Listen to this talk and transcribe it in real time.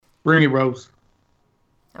Bring it, Rose.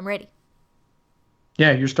 I'm ready.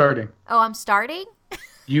 Yeah, you're starting. Oh, I'm starting?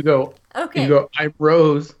 You go. Okay. You go. I'm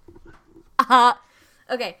Rose. Uh,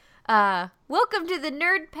 okay. Welcome to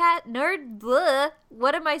the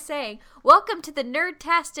What am I saying? Welcome to the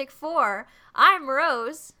Nerdtastic 4. I'm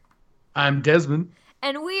Rose. I'm Desmond.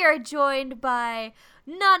 And we are joined by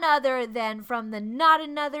none other than from the Not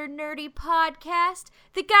Another Nerdy podcast,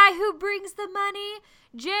 the guy who brings the money,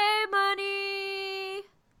 J Money.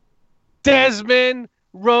 Desmond,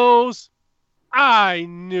 Rose, I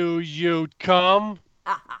knew you'd come.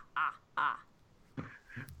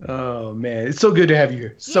 Oh man, it's so good to have you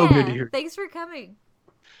here. So good to hear. Thanks for coming.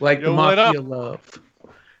 Like the Mafia love.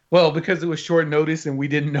 Well, because it was short notice and we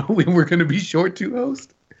didn't know we were going to be short to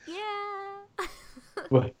host.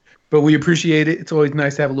 Yeah. But we appreciate it. It's always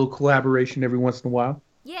nice to have a little collaboration every once in a while.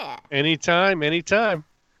 Yeah. Anytime.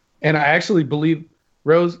 And I actually believe,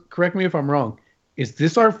 Rose, correct me if I'm wrong, is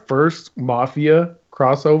this our first Mafia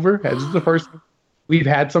crossover? Is this the first we've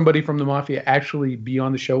had somebody from the Mafia actually be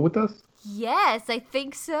on the show with us? Yes, I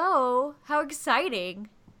think so. How exciting.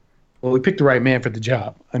 Well, we picked the right man for the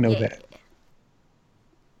job. I know that.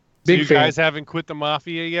 So you guys haven't quit the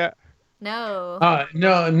Mafia yet? No.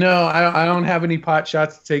 No. I don't have any pot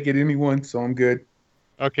shots to take at anyone, so I'm good.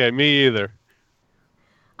 Okay, me either.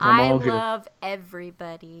 I love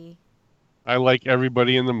everybody. I like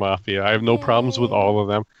everybody in the Mafia. I have no problems with all of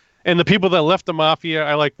them. And the people that left the Mafia,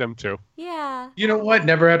 I like them too. Yeah. You know what?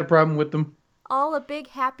 Never had a problem with them. All a big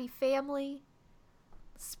happy family.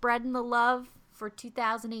 Spreading the love for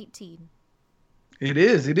 2018. It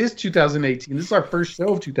is 2018. This is our first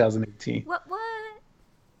show of 2018. What?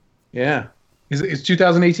 Yeah. Is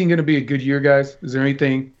 2018 going to be a good year, guys? Is there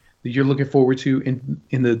anything that you're looking forward to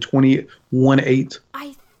in the 21-8?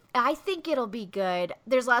 I think it'll be good.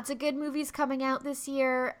 There's lots of good movies coming out this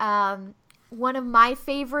year. One of my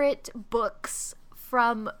favorite books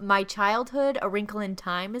from my childhood, A Wrinkle in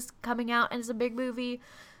Time, is coming out and is a big movie.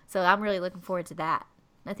 So I'm really looking forward to that.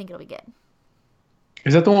 I think it'll be good.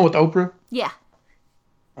 Is that the one with Oprah? Yeah.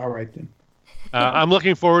 All right, then. I'm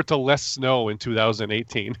looking forward to less snow in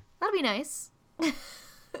 2018. That'll be nice.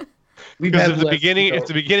 Because if the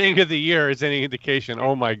beginning of the year is any indication,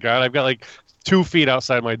 oh my God, I've got like 2 feet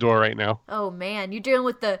outside my door right now. Oh man, you're dealing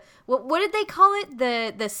with the what did they call it?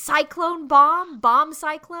 The cyclone bomb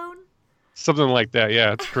cyclone? Something like that.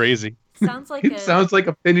 Yeah, it's crazy. Sounds like sounds like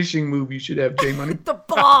a finishing move you should have, J Money. The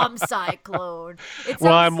bomb cyclone.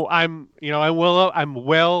 Well, I'm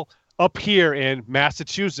well up here in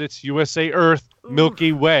Massachusetts, USA Earth,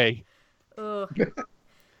 Milky Way.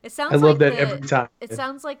 It sounds I love that every time. It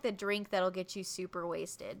sounds like the drink that'll get you super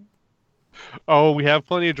wasted. Oh, we have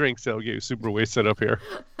plenty of drinks that'll get you super wasted up here.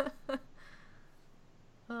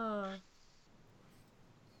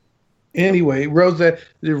 Anyway, Rose, the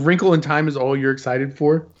Wrinkle in Time is all you're excited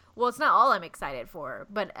for? Well, it's not all I'm excited for,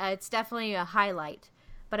 but it's definitely a highlight.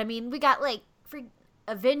 But I mean, we got like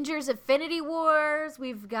Avengers Infinity Wars.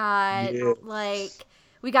 We've got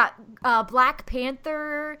we got Black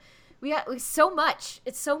Panther. We got so much.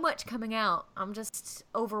 It's so much coming out. I'm just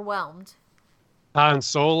overwhelmed. Han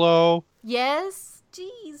Solo. Yes.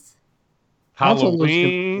 Jeez.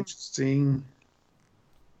 Halloween. Interesting.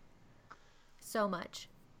 So much.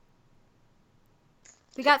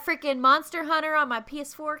 We got freaking Monster Hunter on my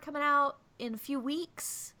PS4 coming out in a few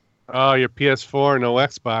weeks. Oh, your PS4, no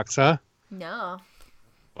Xbox, huh? No.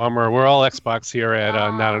 Bummer. We're all Xbox here at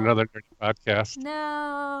Not Another Nerdy Podcast.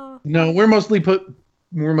 No, we're mostly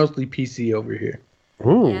PC over here.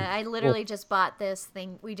 Ooh. Yeah, I literally just bought this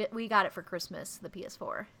thing. We got it for Christmas, the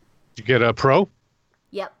PS4. Did you get a Pro?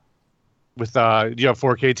 Yep. With do you have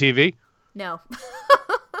 4K TV? No.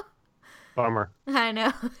 Bummer. I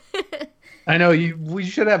know. I know we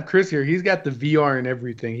should have Chris here. He's got the VR and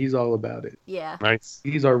everything. He's all about it. Yeah. Nice.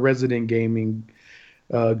 He's our resident gaming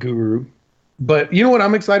guru. But you know what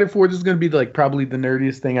I'm excited for? This is going to be probably the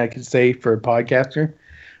nerdiest thing I could say for a podcaster.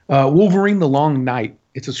 Wolverine: The Long Night.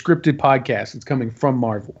 It's a scripted podcast. It's coming from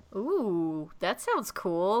Marvel. Ooh, that sounds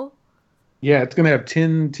cool. Yeah, it's going to have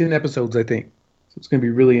 10 episodes, I think. So it's going to be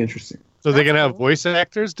really interesting. So they're going to have voice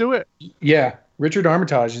actors do it? Yeah. Richard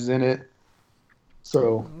Armitage is in it.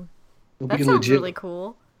 So that sounds legit. Really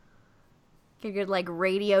cool. Get good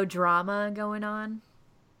radio drama going on.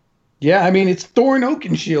 Yeah, I mean, it's Thor and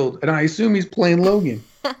Oakenshield, and I assume he's playing Logan.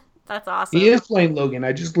 That's awesome. He is playing Logan.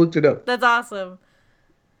 I just looked it up. That's awesome.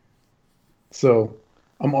 So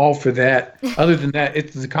I'm all for that. Other than that,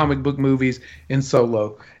 it's the comic book movies and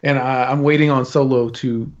Solo. And I'm waiting on Solo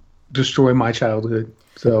to destroy my childhood.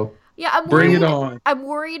 So yeah, bring it on. I'm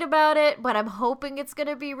worried about it, but I'm hoping it's going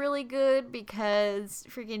to be really good because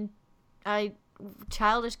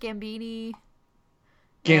Childish Gambino,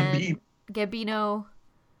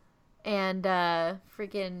 and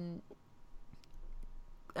freaking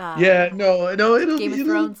it'll Game of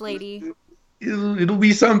Thrones lady. It'll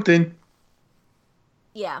be something.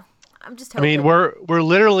 Yeah, I'm just hoping. I mean, we're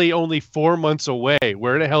literally only 4 months away.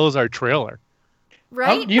 Where the hell is our trailer?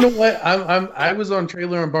 Right? You know what? I was on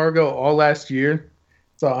trailer embargo all last year,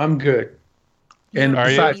 so I'm good. And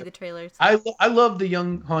besides, the trailers. I love the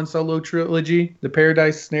Young Han Solo trilogy, the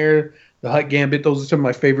Paradise Snare, the Hutt Gambit. Those are some of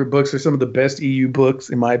my favorite books. They're some of the best EU books,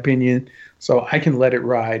 in my opinion. So I can let it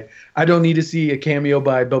ride. I don't need to see a cameo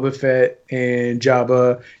by Boba Fett and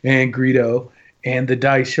Jabba and Greedo and the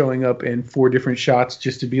dice showing up in 4 different shots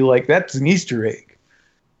just to be like, that's an Easter egg.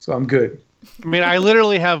 So I'm good. I mean, I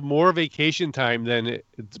literally have more vacation time than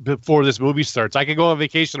before this movie starts. I could go on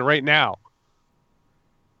vacation right now.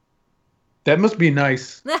 That must be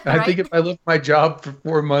nice. Right? I think if I left my job for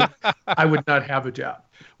 4 months, I would not have a job.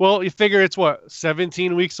 Well, you figure it's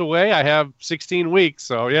 17 weeks away. I have 16 weeks.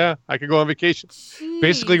 So yeah, I could go on vacation. Jeez.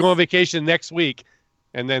 Basically go on vacation next week.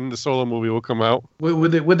 And then the Solo movie will come out.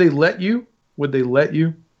 Would they let you? Would they let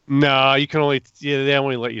you? No, you can they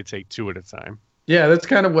only let you take 2 at a time. Yeah, that's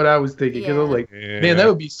kind of what I was thinking. Because I was like, man, that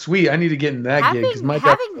would be sweet. I need to get in that gig.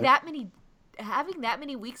 Having that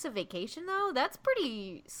many weeks of vacation though, that's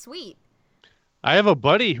pretty sweet. I have a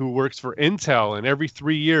buddy who works for Intel, and every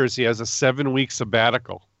 3 years he has a 7-week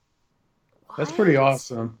sabbatical. What? That's pretty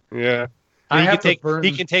awesome. Yeah. He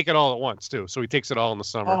can take it all at once too, so he takes it all in the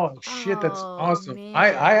summer. Oh shit, that's awesome. Man.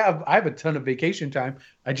 I have a ton of vacation time.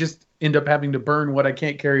 I just end up having to burn what I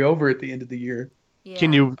can't carry over at the end of the year. Yeah.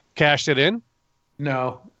 Can you cash it in?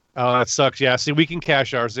 No. Oh, that sucks. Yeah, see, we can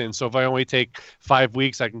cash ours in. So if I only take 5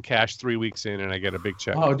 weeks, I can cash 3 weeks in, and I get a big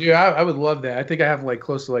check. Oh, dude, I would love that. I think I have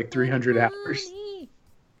close to 300 hours.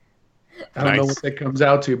 I don't know what that comes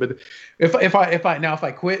out to, but if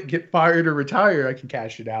I quit, get fired, or retire, I can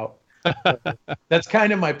cash it out. That's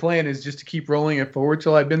kind of my plan, is just to keep rolling it forward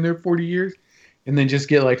till I've been there 40 years, and then just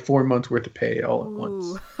get 4 months worth of pay all at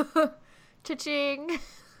once. Cha-ching.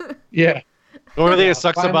 Yeah. The only thing that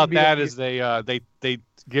sucks about that is they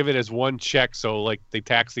give it as one check, so they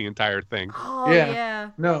tax the entire thing. Oh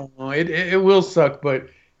yeah. No, it will suck, but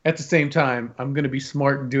at the same time, I'm gonna be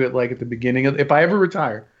smart and do it at the beginning of, if I ever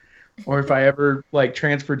retire, or if I ever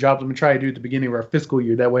transfer jobs, I'm gonna try to do it at the beginning of our fiscal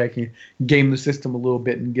year. That way, I can game the system a little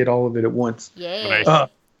bit and get all of it at once. Yeah.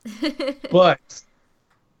 But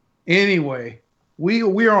anyway,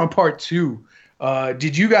 we are on part 2.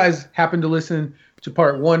 Did you guys happen to listen to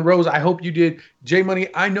part 1? Rose, I hope you did. J Money,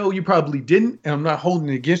 I know you probably didn't, and I'm not holding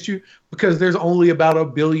it against you, because there's only about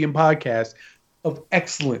 1 billion podcasts of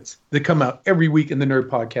excellence that come out every week in the Nerd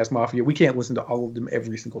Podcast Mafia. We can't listen to all of them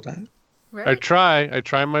every single time. Right. I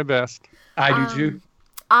try my best. I do too.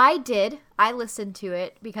 I did. I listened to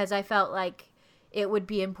it because I felt like it would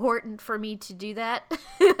be important for me to do that.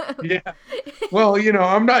 Yeah. Well,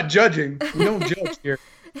 I'm not judging. We don't judge here,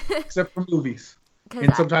 except for movies.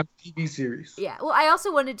 And sometimes TV series. Yeah. Well, I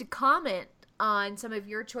also wanted to comment on some of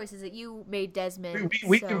your choices that you made, Desmond.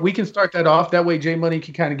 We can start that off. That way J Money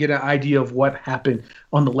can kind of get an idea of what happened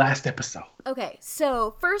on the last episode. Okay.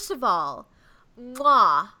 So, first of all,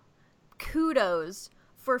 kudos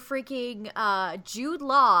for freaking Jude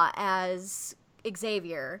Law as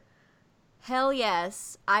Xavier. Hell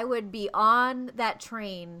yes. I would be on that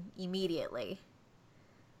train immediately.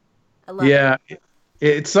 I love it.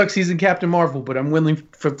 It sucks he's in Captain Marvel, but I'm willing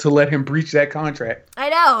to let him breach that contract. I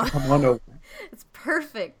know. Come on over. It's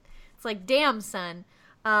perfect. It's like, damn, son.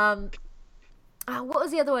 What was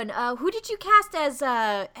the other one? Who did you cast as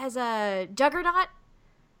a Juggernaut?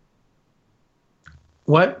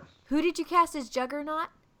 What? Who did you cast as Juggernaut?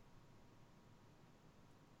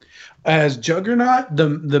 As Juggernaut,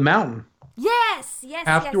 the Mountain. Yes.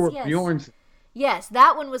 After Bjorn's. Yes,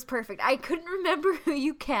 that one was perfect. I couldn't remember who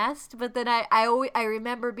you cast, but then I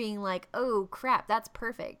remember being like, oh crap, that's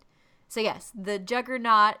perfect. So yes, the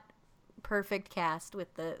Juggernaut, perfect cast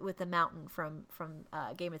with the Mountain from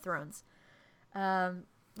Game of Thrones.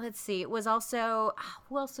 Let's see, it was also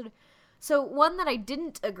who else? So one that I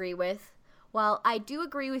didn't agree with. While I do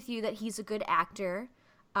agree with you that he's a good actor,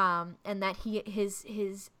 and that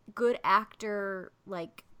his good actor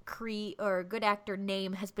good actor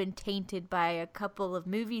name has been tainted by a couple of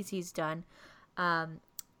movies he's done.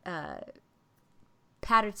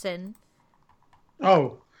 Patterson.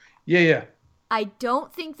 Oh, yeah. I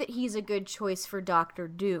don't think that he's a good choice for Doctor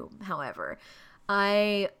Doom, however.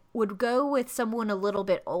 I would go with someone a little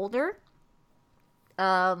bit older.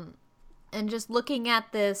 And just looking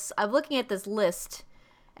at this, I'm looking at this list,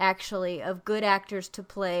 actually, of good actors to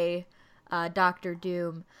play Doctor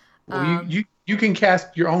Doom. Well, you can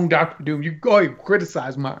cast your own Doctor Doom. You go ahead,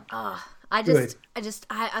 criticize mine. I do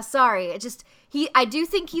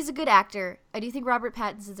think he's a good actor. I do think Robert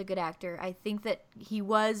Pattinson's a good actor. I think that he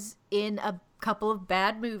was in a couple of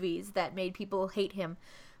bad movies that made people hate him,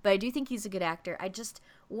 but I do think he's a good actor. I just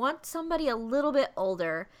want somebody a little bit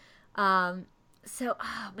older. Man,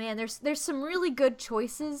 there's some really good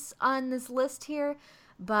choices on this list here,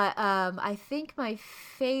 but I think my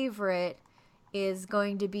favorite is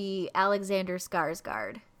going to be Alexander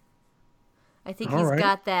Skarsgård. I think he's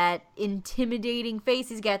got that intimidating face.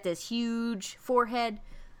 He's got this huge forehead.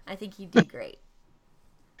 I think he'd be great.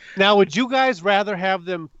 Now, would you guys rather have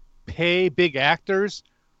them pay big actors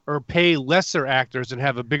or pay lesser actors and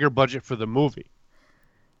have a bigger budget for the movie?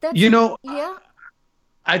 Yeah.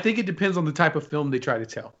 I think it depends on the type of film they try to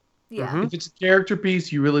tell. Yeah. Mm-hmm. If it's a character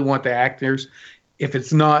piece, you really want the actors. If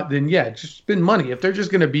it's not, then yeah, just spend money. If they're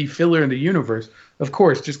just going to be filler in the universe, of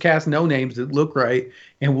course, just cast no names that look right,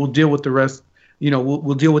 and we'll deal with the rest.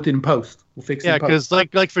 We'll deal with it in post. We'll fix it. Yeah, in post.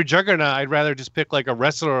 because like for Juggernaut, I'd rather just pick like a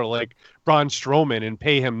wrestler like Braun Strowman and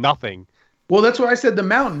pay him nothing. Well, that's why I said the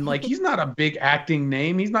Mountain. Like, he's not a big acting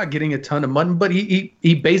name. He's not getting a ton of money, but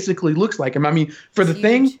he basically looks like him. I mean, for the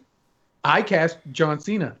thing, I cast John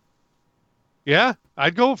Cena. Yeah,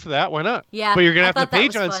 I'd go for that. Why not? Yeah, but you're gonna have to pay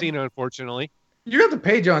John Cena, unfortunately. You have to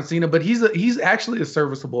pay John Cena, but he's actually a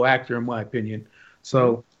serviceable actor in my opinion.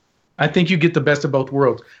 So I think you get the best of both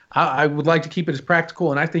worlds. I would like to keep it as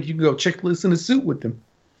practical, and I think you can go chickless in a suit with him.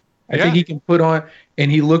 I think he can put on, and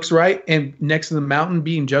he looks right. And next to the Mountain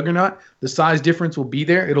being Juggernaut, the size difference will be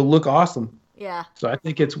there. It'll look awesome. Yeah. So I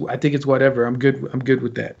think it's whatever. I'm good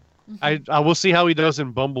with that. I will see how he does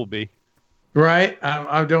in Bumblebee. Right.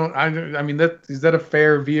 I mean, is that a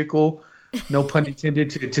fair vehicle? No pun intended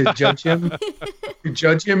to judge him. To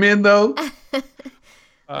judge him in though.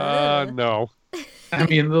 No. I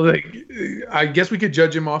mean, like, I guess we could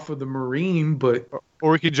judge him off of the Marine, but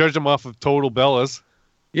or we could judge him off of Total Bellas.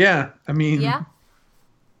 Yeah, I mean, yeah.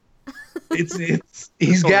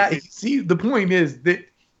 he's got. See, the point is that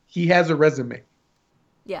he has a resume.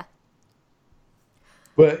 Yeah.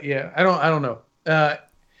 But yeah, I don't know.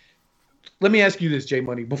 Let me ask you this, J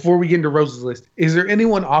Money, before we get into Rose's list. Is there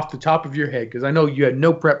anyone off the top of your head, because I know you had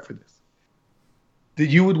no prep for this, that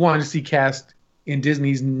you would want to see cast in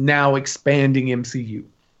Disney's now expanding MCU?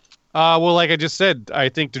 Well, like I just said, I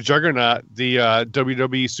think the Juggernaut, the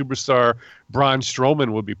WWE superstar Braun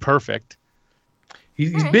Strowman would be perfect.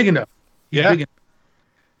 He's big enough. Big enough.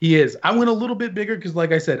 He is. I went a little bit bigger because,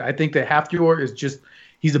 like I said, I think that Half-Yor is just,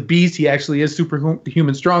 he's a beast. He actually is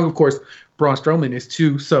superhuman strong. Of course, Braun Strowman is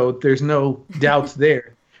too, so there's no doubts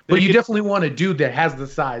there. But you definitely want a dude that has the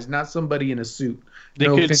size, not somebody in a suit. They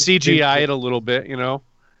could CGI it a little bit,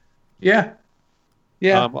 Yeah.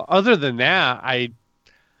 Yeah. Other than that,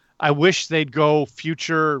 I wish they'd go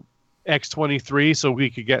future X-23 so we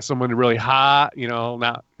could get someone really hot,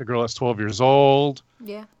 not a girl that's 12 years old.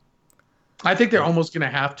 Yeah. I think they're almost going to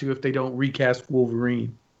have to if they don't recast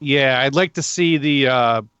Wolverine. Yeah, I'd like to see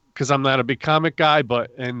the, because I'm not a big comic guy, but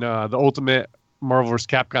in the Ultimate Marvel vs.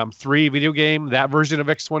 Capcom 3 video game, that version of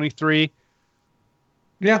X-23.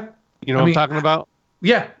 Yeah. You know what I'm talking about?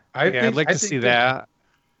 Yeah. I'd like to see that.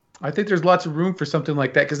 I think there's lots of room for something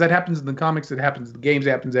like that because that happens in the comics, it happens in the games,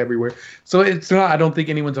 it happens everywhere. So it's not. I don't think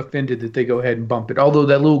anyone's offended that they go ahead and bump it. Although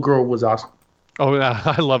that little girl was awesome. Oh,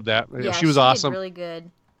 I love that. Yeah, she was awesome. Did really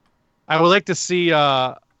good. I would like to see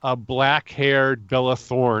a black-haired Bella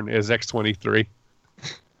Thorne as X-23.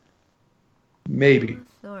 Maybe.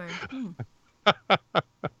 Thorne.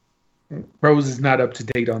 Rose is not up to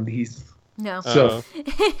date on these. No. So.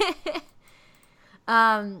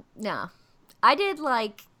 No. I did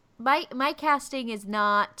like. My casting is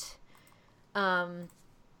not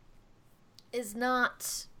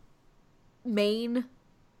main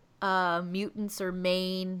mutants or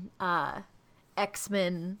main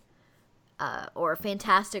X-Men or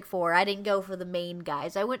Fantastic Four. I didn't go for the main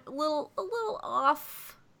guys. I went a little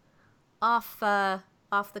off the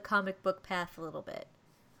comic book path a little bit.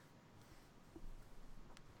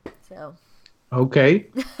 So. Okay.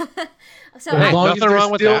 So as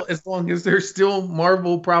long as there's still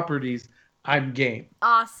Marvel properties, I'm game.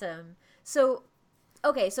 Awesome. So,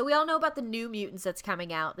 okay, so we all know about the New Mutants that's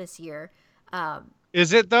coming out this year.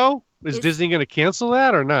 Is it though? Is Disney going to cancel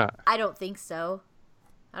that or not? I don't think so.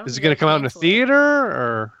 Is it going to come out in a theater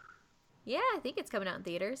or? Yeah, I think it's coming out in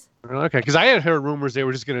theaters. Okay, because I had heard rumors they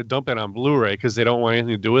were just going to dump it on Blu-ray because they don't want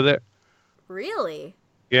anything to do with it. Really?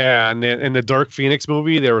 Yeah, and in the Dark Phoenix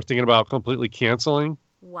movie, they were thinking about completely canceling.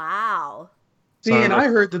 Wow. See, and I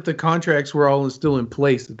heard that the contracts were all still in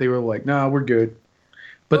place, that they were like, "No, we're good."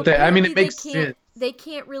 But it makes sense. they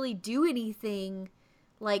can't really do anything.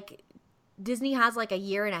 Like, Disney has like a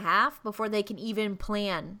year and a half before they can even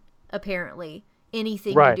plan, apparently,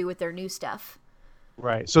 anything to do with their new stuff.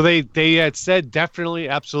 Right. So they had said definitely,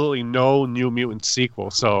 absolutely no New Mutants sequel.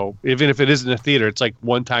 So even if it is in a theater, it's like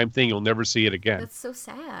one-time thing. You'll never see it again. That's so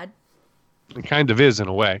sad. It kind of is in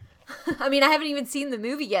a way. I mean, I haven't even seen the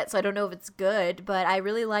movie yet, so I don't know if it's good, but I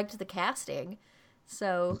really liked the casting.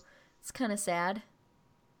 So it's kind of sad.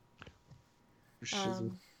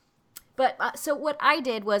 So what I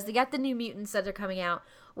did was they got the New Mutants that are coming out.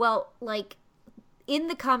 Well, like in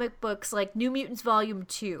the comic books, like New Mutants Volume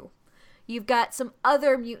 2, you've got some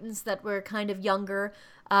other mutants that were kind of younger.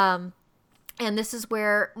 And this is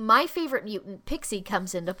where my favorite mutant, Pixie,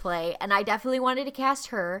 comes into play. And I definitely wanted to cast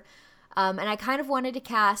her. And I kind of wanted to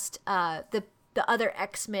cast the other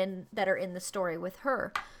X-Men that are in the story with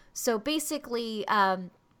her. So basically,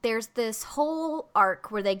 there's this whole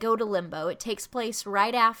arc where they go to Limbo. It takes place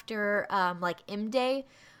right after like M-Day,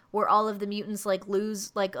 where all of the mutants like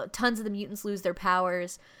lose, like tons of the mutants lose their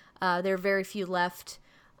powers. There are very few left.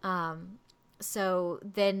 So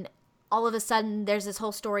then all of a sudden there's this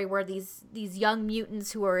whole story where these young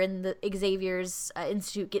mutants who are in the Xavier's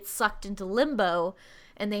Institute get sucked into Limbo,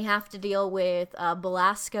 and they have to deal with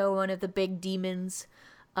Belasco, one of the big demons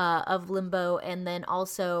of Limbo, and then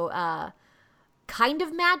also kind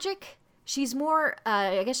of Magic. She's more,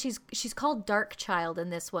 I guess she's called Dark Child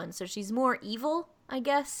in this one, so she's more evil, I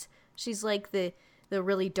guess. She's like the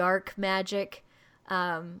really dark Magic.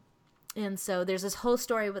 And so there's this whole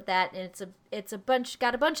story with that, and it's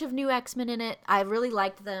got a bunch of new X-Men in it. I really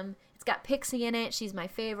liked them. It's got Pixie in it. She's my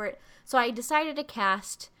favorite. So I decided to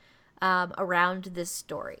cast around this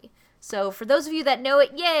story. So for those of you that know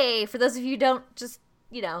it, yay! For those of you who don't, just,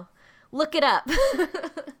 look it up.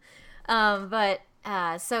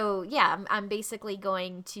 So yeah, I'm basically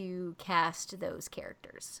going to cast those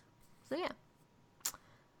characters. So yeah.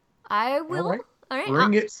 I will. All right.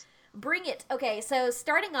 Bring it. Okay, so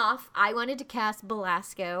starting off, I wanted to cast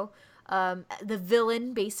Belasco, the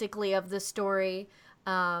villain, basically, of the story.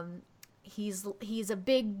 He's a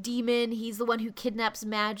big demon. He's the one who kidnaps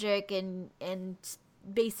Magic and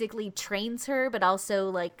basically trains her, but also,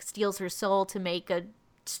 like, steals her soul to make a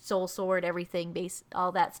soul sword, everything,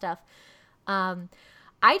 all that stuff.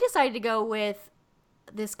 I decided to go with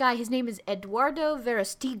this guy. His name is Eduardo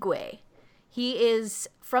Verastegui. He is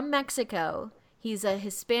from Mexico. He's a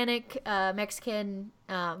Hispanic Mexican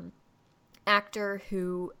actor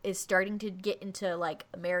who is starting to get into like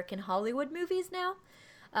American Hollywood movies now.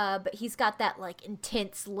 But he's got that like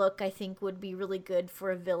intense look. I think would be really good for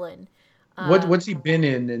a villain. What's he been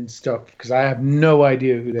in and stuff? Because I have no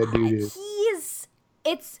idea who that dude is.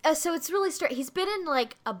 It's really strange. He's been in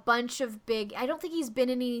like a bunch of big. I don't think he's been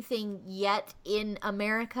in anything yet in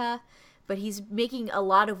America, but he's making a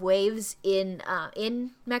lot of waves in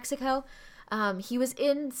Mexico. He was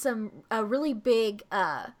in a really big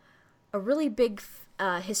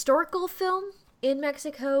historical film in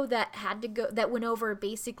Mexico that went over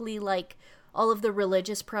basically like all of the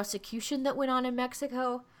religious persecution that went on in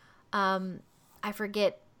Mexico. I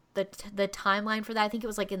forget the timeline for that. I think it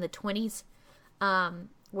was like in the 1920s,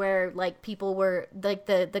 where like people were like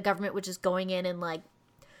the government was just going in and like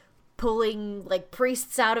pulling like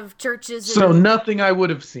priests out of churches. So nothing I would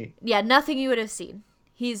have seen. Yeah, nothing you would have seen.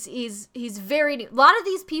 He's very new. A lot of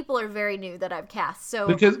these people are very new that I've cast. So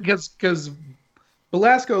because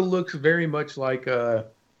Belasco looks very much like a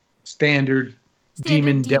standard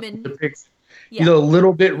demon devil depiction. Yeah. He's a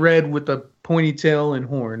little bit red with a pointy tail and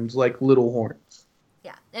horns, like little horns.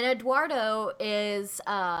 Yeah, and Eduardo is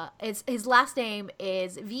his last name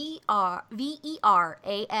is Verastegui.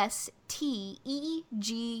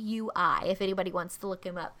 If anybody wants to look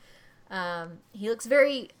him up, he looks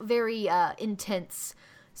very very intense.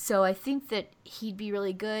 So I think that he'd be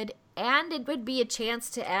really good, and it would be a chance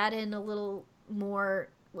to add in a little more,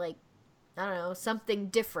 like, I don't know, something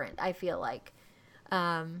different, I feel like,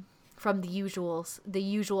 from the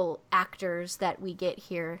usual actors that we get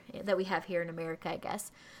here, that we have here in America, I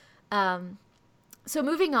guess. So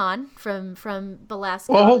moving on from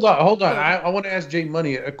Belasco. Well, hold on. I want to ask Jay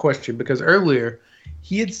Money a question, because earlier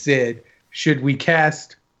he had said, should we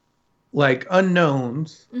cast, like,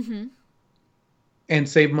 unknowns and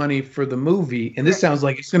save money for the movie? And this sounds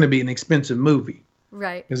like it's going to be an expensive movie.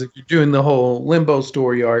 Right. Because if you're doing the whole Limbo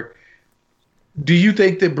story arc, do you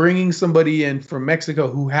think that bringing somebody in from Mexico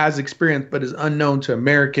who has experience but is unknown to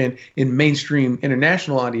American and mainstream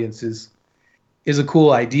international audiences is a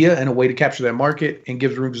cool idea and a way to capture that market and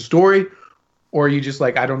gives room to story? Or are you just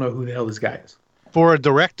like, I don't know who the hell this guy is? For a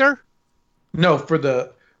director? No, for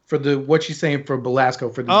the for what she's saying for Belasco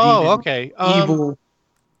for the Oh, demon, okay. evil.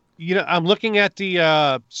 I'm looking at the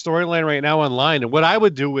storyline right now online, and what I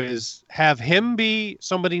would do is have him be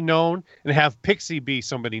somebody known and have Pixie be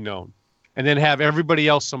somebody known, and then have everybody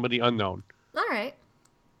else somebody unknown. All right.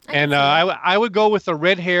 And I would go with the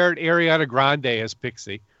red-haired Ariana Grande as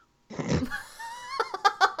Pixie.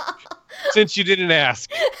 Since you didn't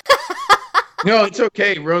ask. No, it's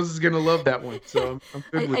okay. Rose is gonna love that one, so I'm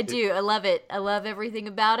good with it. I do. I love it. I love everything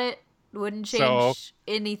about it. Wouldn't change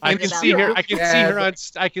anything. I can see her. I can see her on.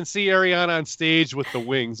 I can see Ariana on stage with the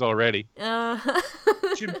wings already.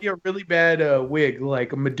 Should be a really bad wig,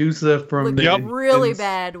 like a Medusa from the really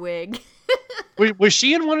bad wig. Was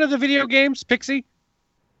she in one of the video games, Pixie?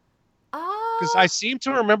 Because I seem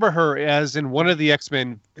to remember her as in one of the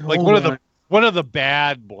X-Men, like one of the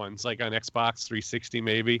bad ones, like on Xbox 360,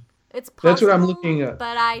 maybe. It's possible, that's what I'm looking at.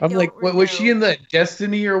 But I'm like, was she in the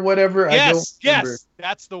Destiny or whatever? Yes,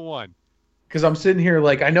 that's the one. Because I'm sitting here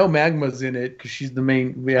like I know Magma's in it because she's the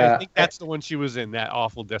main. Yeah, I think that's the one she was in, that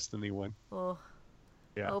awful Destiny one. Oh,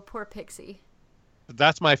 yeah. Oh, poor Pixie.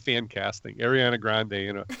 That's my fan casting, Ariana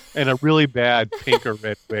Grande in a really bad pink or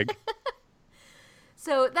red wig.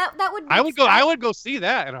 So that would. I would go see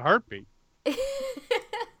that in a heartbeat.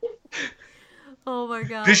 Oh my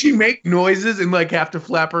god! Does she make noises and like have to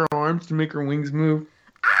flap her arms to make her wings move?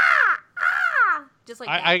 Just like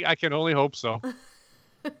that. I can only hope so.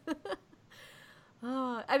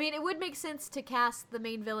 I mean, it would make sense to cast the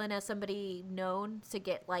main villain as somebody known to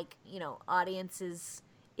get like audiences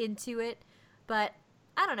into it, but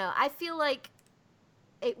I don't know. I feel like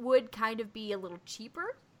it would kind of be a little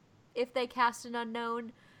cheaper if they cast an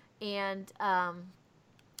unknown, and I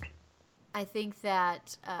think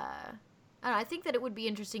that I think that it would be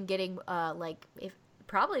interesting getting if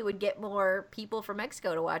probably would get more people from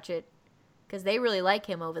Mexico to watch it because they really like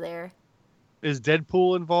him over there. Is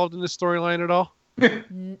Deadpool involved in the storyline at all?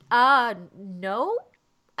 No,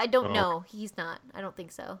 I don't know. He's not. I don't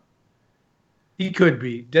think so. He could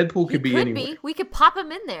be. Deadpool could be anywhere. We could pop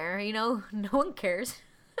him in there. No one cares.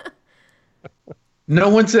 No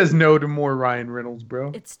one says no to more Ryan Reynolds,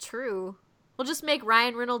 bro. It's true. We'll just make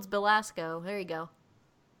Ryan Reynolds Belasco. There you go.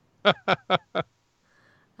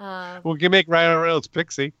 We can make Ryan Reynolds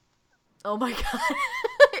Pixie. Oh my god.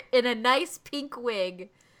 In a nice pink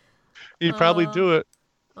wig. He'd probably do it.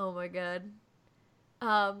 Oh my god.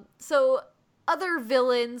 So other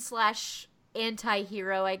villain /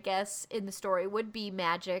 anti-hero, I guess, in the story would be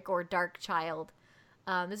Magic or Dark Child.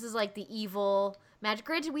 This is like the evil Magic.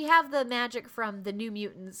 Granted, we have the Magic from the New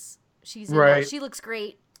Mutants. She's in that. She looks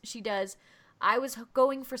great. She does. I was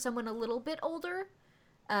going for someone a little bit older,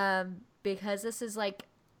 because this is like,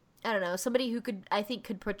 I don't know, somebody who I think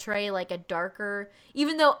could portray like a darker,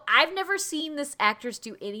 even though I've never seen this actress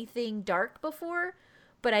do anything dark before,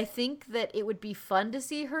 but I think that it would be fun to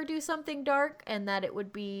see her do something dark and that it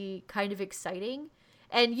would be kind of exciting.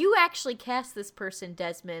 And you actually cast this person,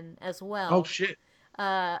 Desmond, as well. Oh, shit.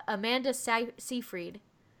 Amanda Seyfried.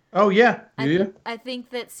 Oh, yeah. I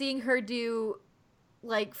think that seeing her do,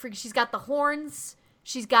 like, she's got the horns,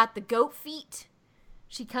 she's got the goat feet,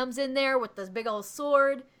 she comes in there with this big old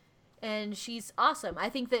sword, and she's awesome. I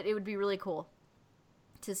think that it would be really cool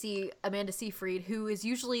to see Amanda Seyfried, who is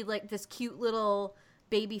usually like this cute little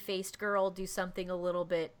baby-faced girl, do something a little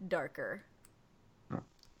bit darker.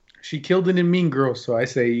 She killed it in Mean Girls, so I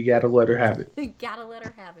say you gotta let her have it. Gotta let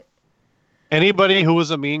her have it. Anybody who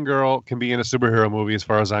was a mean girl can be in a superhero movie, as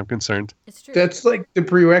far as I'm concerned. It's true. That's like the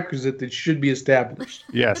prerequisite that should be established.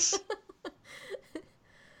 Yes.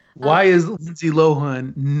 Why is Lindsay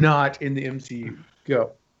Lohan not in the MCU?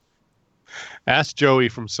 Go. Ask Joey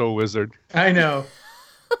from Soul Wizard. I know.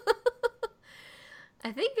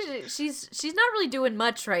 I think she's not really doing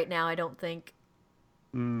much right now, I don't think.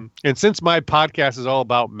 And since my podcast is all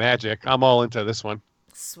about magic, I'm all into this one.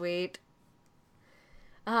 Sweet.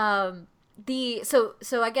 So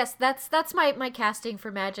I guess that's my casting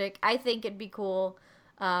for Magic. I think it'd be cool.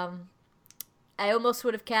 I almost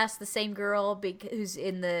would have cast the same girl who's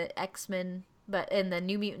in the X-Men, but in the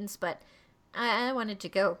New Mutants, but I wanted to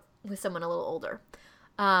go with someone a little older.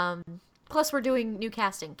 Plus, we're doing new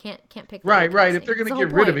casting. Can't pick. Right. If they're gonna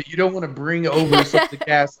get rid of it, you don't want to bring over something to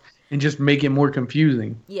cast and just make it more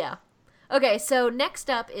confusing. Yeah. Okay. So next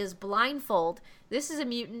up is Blindfold. This is a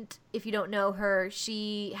mutant. If you don't know her,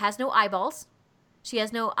 she has no eyeballs. She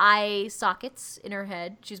has no eye sockets in her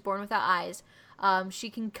head. She's born without eyes. She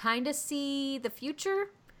can kind of see the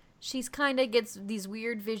future. She's kind of gets these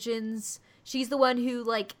weird visions. She's the one who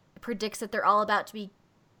like predicts that they're all about to be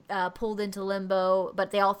pulled into limbo,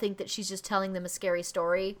 but they all think that she's just telling them a scary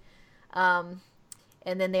story. And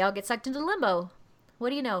then they all get sucked into limbo What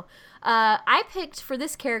do you know? I picked for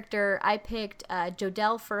this character. I picked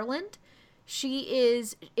Jodelle Ferland. She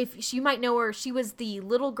is, if you might know her, she was the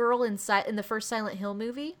little girl in the first Silent Hill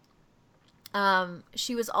movie.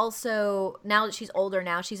 She was also, now that she's older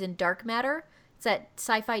now, she's in Dark Matter. It's that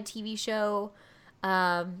sci-fi TV show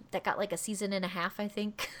that got like a season and a half, I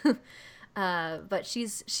think. But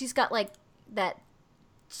she's got like that.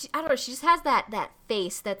 I don't know. She just has that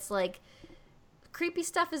face that's like, creepy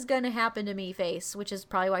stuff is gonna happen to me face, which is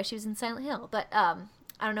probably why she was in Silent Hill. But I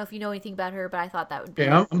don't know if you know anything about her, but I thought that would be.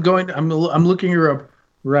 Yeah, I'm looking her up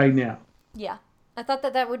right now. Yeah, I thought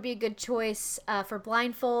that would be a good choice for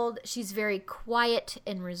Blindfold. She's very quiet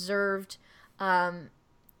and reserved.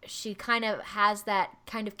 She kind of has that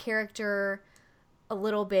kind of character a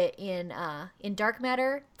little bit in Dark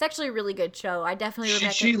Matter. It's actually a really good show. I definitely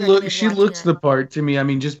recommend she looks the part to me. I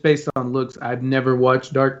mean, just based on looks, I've never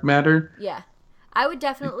watched Dark Matter. Yeah. I would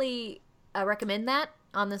definitely recommend that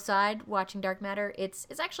on the side, watching Dark Matter. It's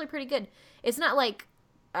actually pretty good. It's not like,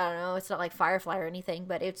 I don't know, it's not like Firefly or anything,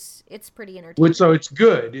 but it's pretty entertaining. So it's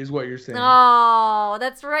good, is what you're saying. Oh,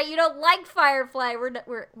 that's right. You don't like Firefly.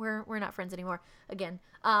 We're not friends anymore. Again.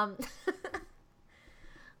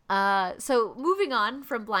 So moving on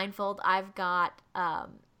from Blindfold, I've got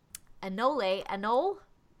Anole.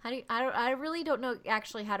 I really don't know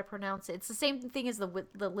actually how to pronounce it. It's the same thing as the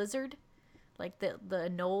lizard. Like the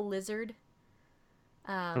Knoll lizard.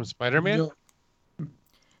 From Spider-Man?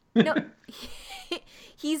 No,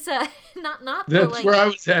 he's not. That's where I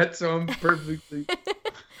was at, so I'm perfectly.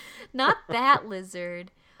 Not that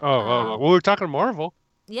lizard. Well, we're talking Marvel.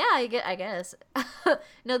 Yeah, I guess.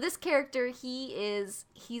 No, this character, he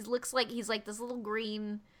looks like he's like this little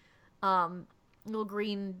green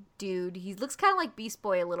dude. He looks kind of like Beast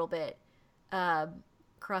Boy a little bit.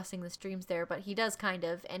 Crossing the streams there, but he does kind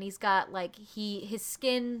of, and he's got like his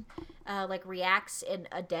skin like reacts and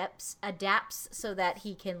adapts so that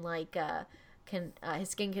he can like his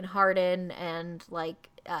skin can harden and like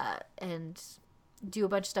and do a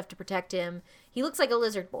bunch of stuff to protect him. He looks like a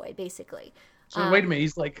lizard boy basically. So wait a minute,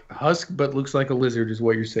 he's like husk but looks like a lizard is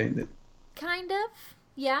what you're saying then? Kind of,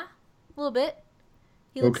 yeah, a little bit.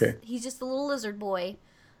 He's just a little lizard boy.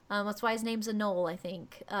 That's why his name's Anole, I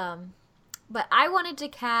think. But I wanted to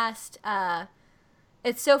cast,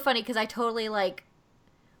 it's so funny because I totally like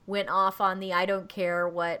went off on the I don't care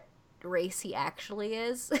what race he actually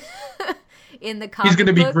is in the comic He's going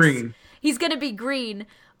to be books. green. He's going to be green.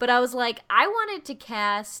 But I was like, I wanted to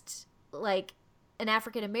cast like an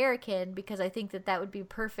African American because I think that would be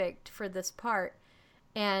perfect for this part.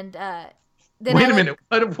 And then wait a minute.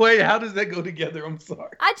 Wait, how does that go together? I'm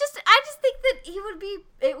sorry. I just think that he would be.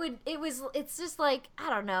 It's just like,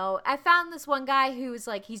 I don't know. I found this one guy who's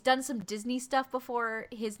like, he's done some Disney stuff before.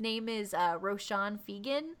 His name is Roshan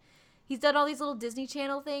Fegan. He's done all these little Disney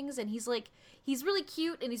Channel things, and he's really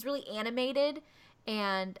cute and he's really animated,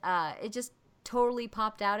 and it just totally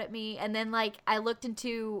popped out at me. And then like I looked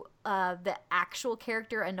into the actual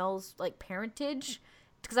character Anole's like parentage,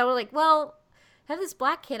 because I was like, well, I have this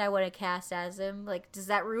black kid I want to cast as him. Like, does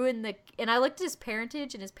that ruin the... And I looked at his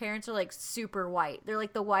parentage, and his parents are, like, super white. They're,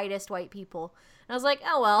 like, the whitest white people. And I was like,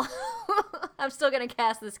 oh, well, I'm still going to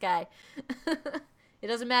cast this guy. It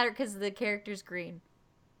doesn't matter because the character's green,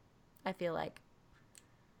 I feel like.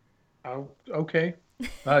 Oh, okay.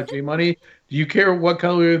 J Money, do you care what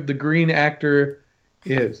color the green actor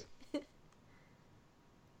is?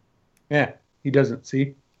 Yeah, he doesn't,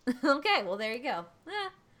 see? Okay, well, there you go.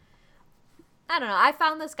 I don't know. I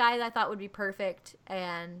found this guy that I thought would be perfect,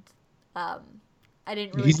 and I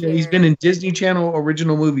didn't really care. He's been in Disney Channel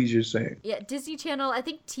original movies, you're saying? Yeah, Disney Channel, I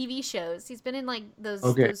think TV shows. He's been in, like,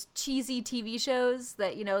 those cheesy TV shows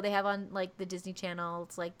that, you know, they have on, like, the Disney Channel.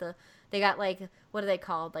 It's like they got, like, what are they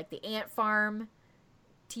called? Like, the Ant Farm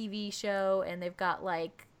TV show, and they've got,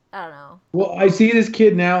 like, I don't know. Well, I see this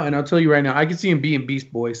kid now, and I'll tell you right now, I can see him being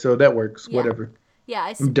Beast Boy, so that works. Yeah. Whatever. Yeah,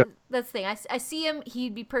 I see. That's the thing. I see him.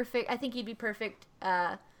 He'd be perfect. I think he'd be perfect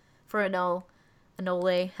for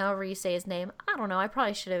Anole, however you say his name. I don't know. I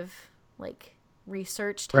probably should have like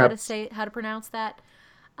researched how to pronounce that.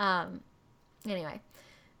 Anyway,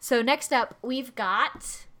 so next up we've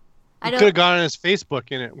got. You could have gone on his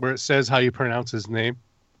Facebook in it where it says how you pronounce his name.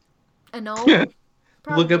 Anole.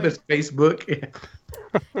 Look up his Facebook.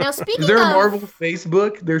 Now, speaking is there a Marvel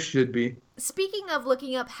Facebook? There should be. Speaking of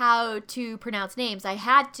looking up how to pronounce names, I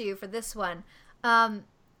had to for this one.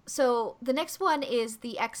 So the next one is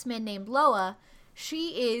the X-Men named Loa.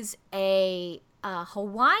 She is a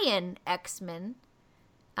Hawaiian X-Men.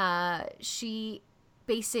 She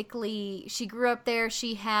grew up there.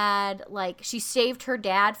 She saved her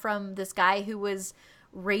dad from this guy who was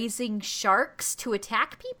raising sharks to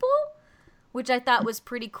attack people, which I thought was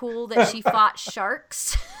pretty cool that she fought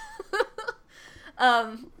sharks.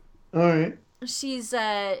 All right. She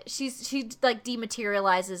like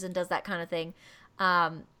dematerializes and does that kind of thing.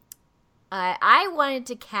 I wanted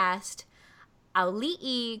to cast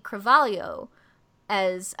Auli'i Cravalho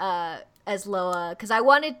as Loa, because I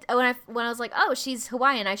wanted, when I was like, oh, she's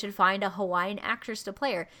Hawaiian, I should find a Hawaiian actress to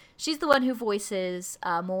play her. She's the one who voices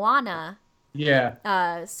Moana.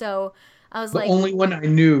 Yeah. So I was the like, only one I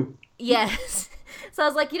knew. Yes. So I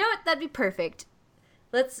was like, you know what, that'd be perfect.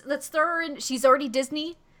 Let's throw her in. She's already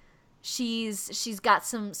Disney. She's got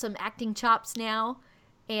some acting chops now,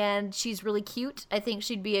 and she's really cute. I think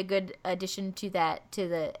she'd be a good addition to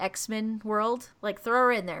the X-Men world. Like, throw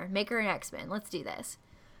her in there, make her an X-Men. Let's do this.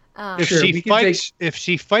 If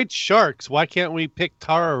she fights sharks, why can't we pick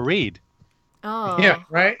Tara Reid? Oh, yeah,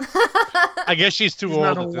 right. I guess she's too old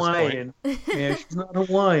at this point. Yeah, she's not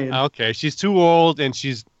Hawaiian. Okay, she's too old and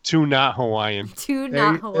she's too not Hawaiian. Too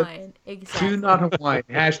not Hawaiian. Exactly. Too not Hawaiian.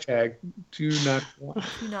 Hashtag too not Hawaiian.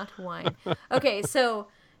 Too not Hawaiian. Okay, so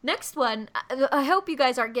next one. I hope you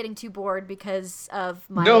guys aren't getting too bored because of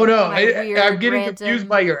my I'm getting confused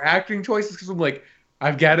by your acting choices because I'm like,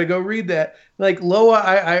 I've got to go read that. Like Loa,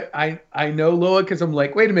 I know Loa because I'm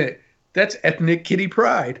like, wait a minute. That's ethnic kitty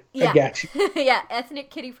pride. Yeah. I got you. Yeah, ethnic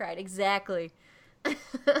kitty pride. Exactly.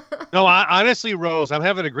 No, honestly, Rose, I'm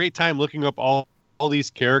having a great time looking up all these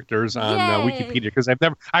characters on Wikipedia because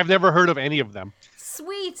I've never heard of any of them.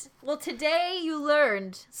 Sweet. Well, today you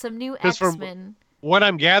learned some new X-Men. What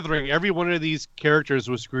I'm gathering, every one of these characters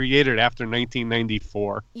was created after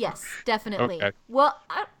 1994. Yes, definitely. Okay. Well,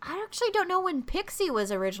 I actually don't know when Pixie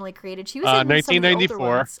was originally created. She was in 1994. Some of the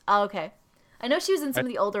older ones. Oh, okay. I know she was in some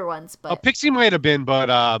of the older ones, but Pixie might have been,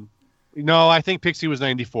 but no, I think Pixie was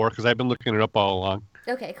 94 because I've been looking it up all along.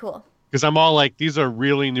 Okay, cool. Because I'm all like, these are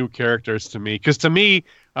really new characters to me. Because to me,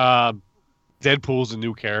 Deadpool's a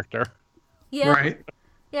new character. Yeah. Right.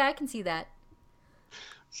 Yeah, I can see that.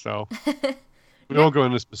 So we won't go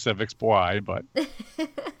into specifics why, but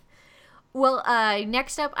well,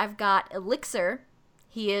 next up I've got Elixir.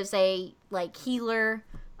 He is a healer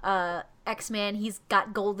X-Man. He's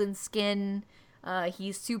got golden skin.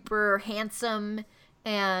 He's super handsome,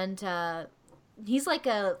 and he's like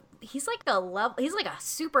a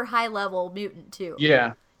super high level mutant too.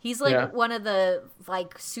 Yeah. He's one of the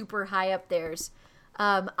super high up there's.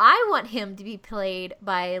 I want him to be played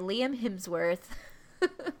by Liam Hemsworth.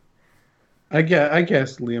 I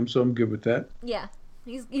guess Liam, so I'm good with that. Yeah.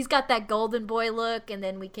 He's got that golden boy look, and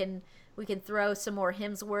then we can throw some more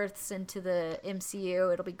Hemsworths into the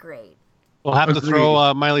MCU. It'll be great. We'll have to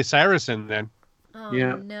throw Miley Cyrus in then. Oh,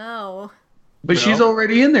 yeah. No. But she's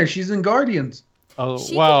already in there. She's in Guardians. Oh,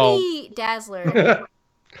 she could be Dazzler.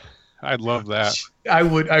 I'd love that. I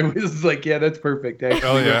was like, yeah, that's perfect. Actually.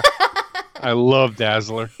 Oh, yeah. I love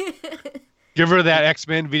Dazzler. Give her that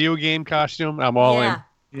X-Men video game costume. I'm all in.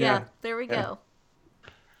 Yeah, there we go.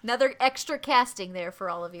 Another extra casting there for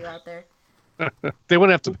all of you out there. They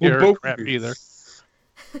wouldn't have to pay her crap either.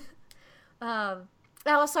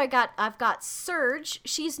 Also, I've got Surge.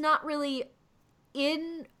 She's not really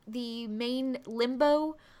in the main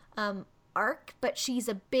Limbo arc, but she's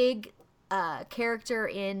a big character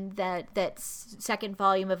in that second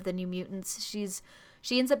volume of the New Mutants.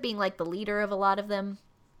 She ends up being the leader of a lot of them.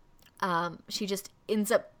 She just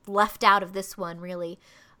ends up left out of this one, really.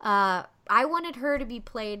 I wanted her to be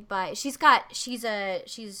played by. She's got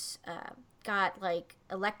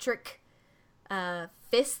electric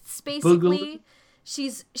fists, basically. Boogaloo.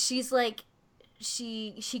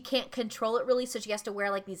 She can't control it really, so she has to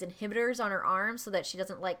wear these inhibitors on her arms so that she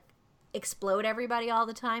doesn't explode everybody all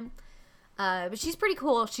the time. But she's pretty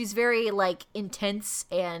cool. She's very intense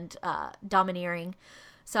and domineering.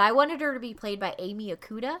 So I wanted her to be played by Amy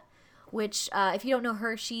Okuda, which if you don't know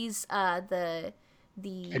her, she's the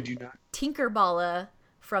I do not. Tinkerballa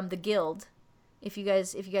from the Guild. If you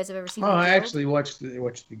guys have ever seen. Oh, the Guild. I actually watched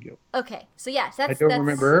the Guild. Okay, so yeah, I don't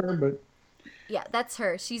remember her, but yeah, that's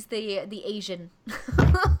her. She's the Asian.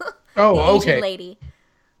 Oh, the Asian okay. Lady.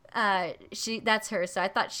 That's her. So I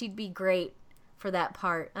thought she'd be great for that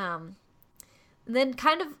part. And then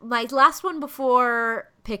kind of my last one before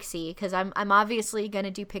Pixie, because I'm obviously gonna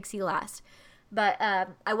do Pixie last. But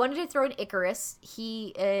I wanted to throw in Icarus.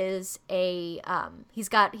 He is he's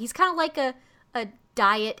kind of like a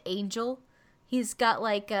diet angel. He's got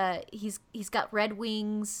he's got red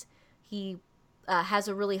wings. He has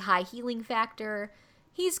a really high healing factor.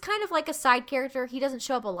 He's kind of like a side character. He doesn't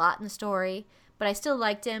show up a lot in the story, but I still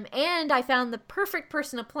liked him. And I found the perfect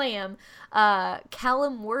person to play him,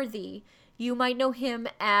 Callum Worthy. You might know him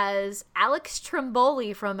as Alex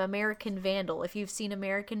Trimboli from American Vandal. If you've seen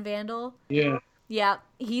American Vandal. Yeah. Yeah,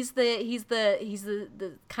 he's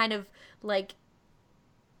the kind of like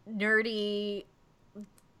nerdy,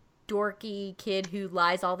 dorky kid who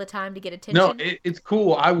lies all the time to get attention. No, it's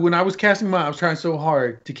cool. When I was casting mine, I was trying so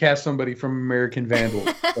hard to cast somebody from American Vandal.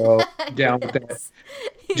 So down with that.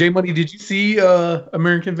 J Money, did you see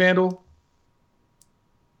American Vandal?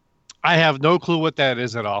 I have no clue what that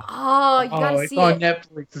is at all. Oh, you gotta see it. It's on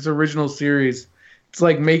Netflix. It's an original series. It's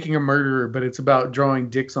like Making a Murderer, but it's about drawing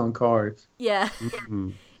dicks on cards. Yeah. Mm-hmm.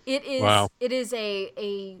 It is. Wow. It is a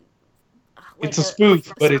like it's a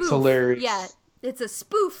spoof, but it's hilarious. Yeah, it's a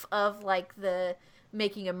spoof of like the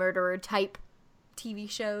Making a Murderer type TV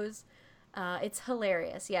shows. It's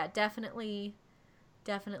hilarious. Yeah, definitely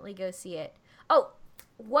go see it. Oh,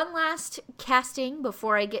 one last casting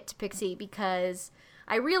before I get to Pixie, because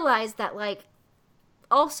I realized that like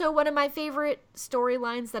also one of my favorite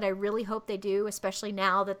storylines that I really hope they do, especially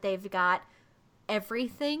now that they've got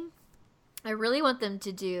everything. I really want them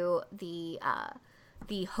to do the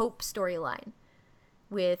Hope storyline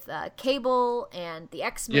with Cable and the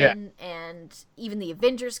X-Men, and even the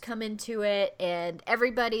Avengers come into it, and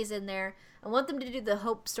everybody's in there. I want them to do the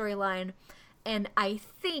Hope storyline, and I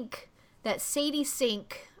think that Sadie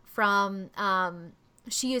Sink from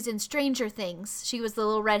she is in Stranger Things. She was the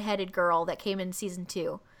little redheaded girl that came in season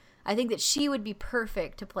 2. I think that she would be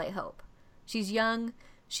perfect to play Hope. She's young.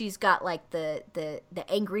 She's got like the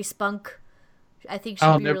angry spunk. I think she'd be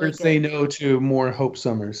really good. I'll never say no to more Hope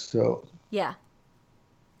Summers. So yeah,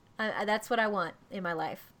 that's what I want in my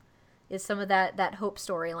life, is some of that Hope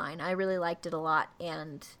storyline. I really liked it a lot,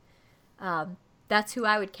 and that's who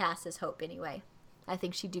I would cast as Hope anyway. I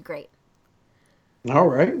think she'd do great. All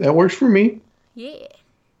right, that works for me. Yeah.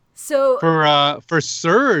 So for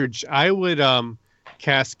Surge, I would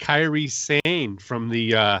cast Kairi Sane from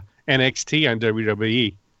the NXT on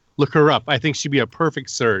WWE. Look her up. I think she'd be a perfect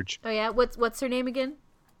Surge. Oh yeah, what's her name again?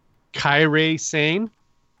 Kairi Sane.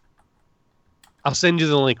 I'll send you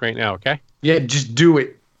the link right now. Okay. Yeah, just do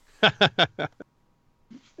it.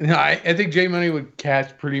 No, I think J Money would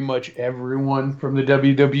cast pretty much everyone from the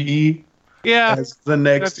WWE. Yeah, as the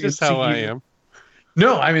next. That's just how I am.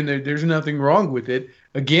 No, I mean there's nothing wrong with it.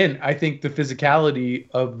 Again, I think the physicality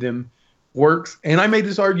of them works, and I made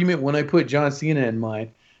this argument when I put John Cena in mine.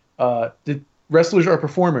 The wrestlers are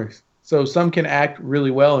performers, so some can act really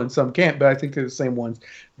well and some can't. But I think they're the same ones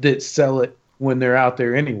that sell it when they're out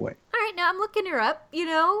there anyway. All right, now I'm looking her up.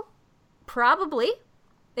 Probably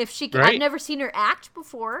if she. Right. I've never seen her act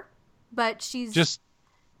before, but she's just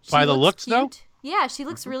by the looks though. Yeah, she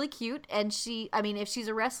looks really cute, and if she's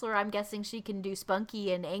a wrestler, I'm guessing she can do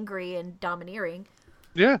spunky and angry and domineering.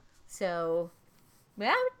 Yeah. So,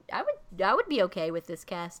 yeah, I would be okay with this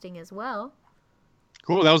casting as well.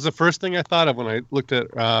 Cool. That was the first thing I thought of when I looked at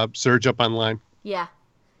Surge up online. Yeah.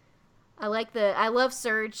 I love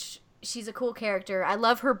Surge. She's a cool character. I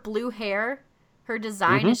love her blue hair. Her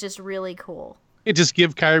design is just really cool. You just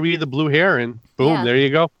give Kairi the blue hair and boom, there you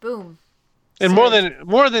go. Boom. And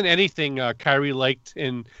more than anything, Kairi liked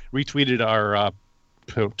and retweeted our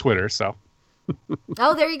Twitter. So.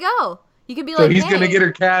 Oh, there you go. You could be so like, he's gonna get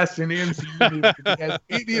her cast in the MCU.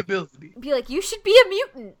 He has the ability. Be like, you should be a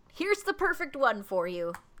mutant. Here's the perfect one for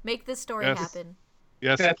you. Make this story happen.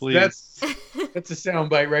 Yes, please. That's a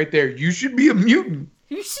soundbite right there. You should be a mutant.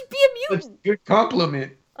 You should be a mutant. That's a good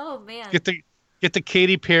compliment. Oh man. Get the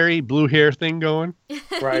Katy Perry blue hair thing going.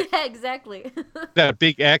 Right. Yeah, exactly. That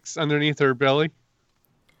big X underneath her belly.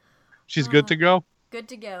 She's good to go. Good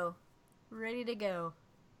to go. Ready to go.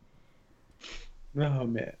 Oh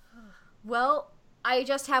man. Well, I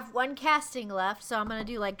just have one casting left, so I'm gonna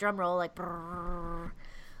do like drum roll, like. Brrr.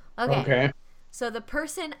 Okay. So the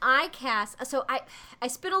person I cast, so I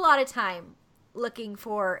spent a lot of time looking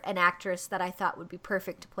for an actress that I thought would be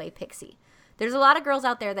perfect to play Pixie. There's a lot of girls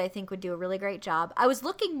out there that I think would do a really great job. I was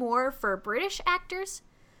looking more for British actors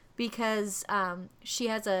because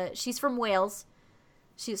she's from Wales.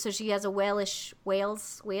 She has a Walish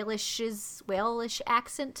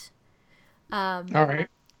accent. All right.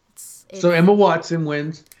 So Emma Watson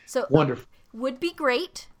wins. So wonderful. Would be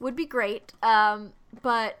great.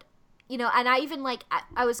 But and I even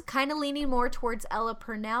I was kind of leaning more towards Ella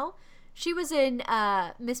Purnell. She was in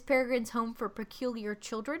Miss Peregrine's Home for Peculiar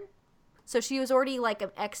Children. So she was already like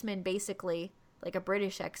an X-Men, basically, like a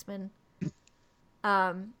British X-Men.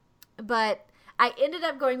 But I ended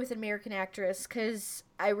up going with an American actress because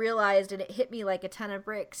I realized, and it hit me like a ton of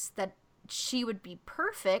bricks, that she would be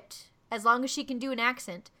perfect as long as she can do an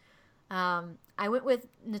accent. I went with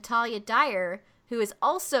Natalia Dyer, who is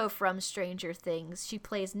also from Stranger Things. She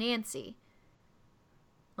plays Nancy.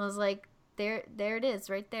 I was like, there it is,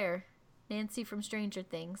 right there. Nancy from Stranger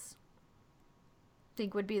Things. I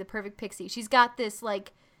think would be the perfect pixie. She's got this,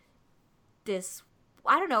 like,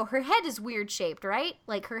 I don't know, her head is weird shaped, right?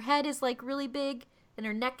 Like, her head is, like, really big, and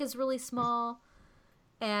her neck is really small,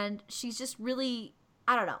 and she's just really,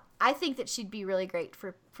 I don't know. I think that she'd be really great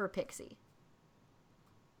for Pixie.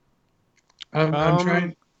 I'm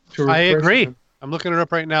trying to. I agree. I'm looking her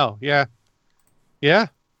up right now. Yeah.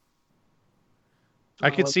 I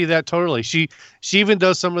could see that totally. She even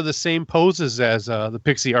does some of the same poses as the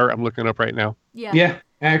Pixie art I'm looking up right now. Yeah.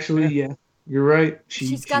 Actually, yeah. You're right.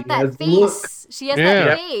 She's got that face. She has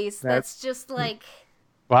that face. That's just like.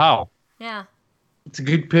 Wow. Yeah. It's a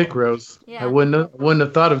good pick, Rose. Yeah. I wouldn't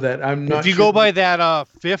have thought of that. I'm not. If you go by that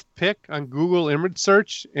fifth pick on Google image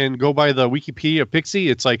search and go by the Wikipedia Pixie,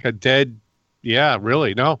 it's like a dead. Yeah,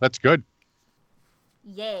 really. No, that's good.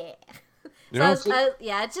 Yeah.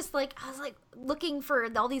 It's just like I was like looking for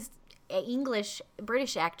all these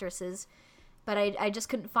British actresses, but I just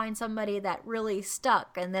couldn't find somebody that really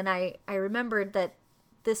stuck. And then I remembered that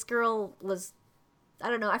this girl was,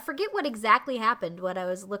 I don't know, I forget what exactly happened, what I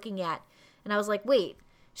was looking at. And I was like, wait,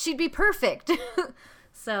 she'd be perfect.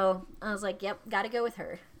 So I was like, yep, got to go with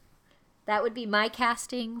her. That would be my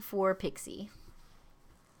casting for Pixie.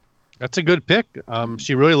 That's a good pick.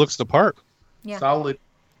 She really looks the part. Yeah. Solid.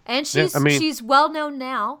 And she's well known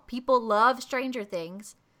now. People love Stranger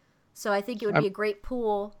Things. So I think it would be a great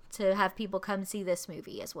pool to have people come see this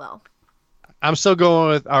movie as well. I'm still going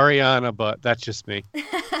with Ariana, but that's just me.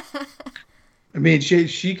 I mean,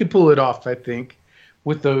 she could pull it off, I think.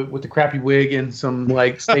 With the crappy wig and some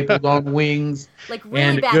like stapled on wings, like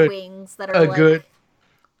really bad wings that are like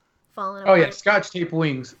falling apart. Oh yeah, Scotch tape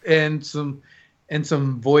wings and some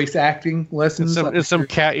voice acting lessons and some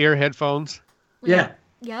cat ear headphones. Yeah.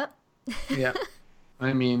 Yep. Yeah.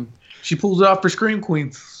 I mean, she pulls it off for Scream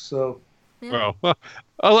Queens, so. Yeah.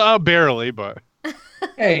 Well, barely, but.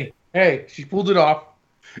 Hey, she pulled it off.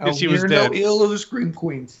 And she was dead. No ill of the Scream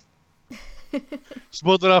Queens. She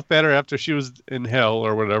pulled it off better after she was in hell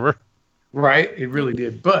or whatever. Right, it really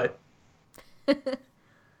did. But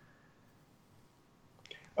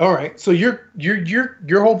all right, so your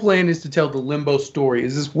whole plan is to tell the Limbo story.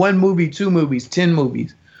 Is this 1 movie, 2 movies, 10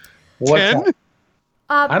 movies? What's 10? That?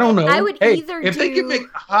 I don't know. I would if they could make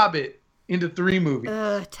Hobbit into 3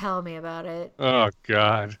 movies. Tell me about it. Oh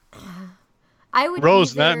God. I would.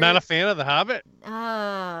 Rose, not a fan of The Hobbit.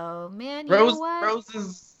 Oh man, you Rose, know what? Rose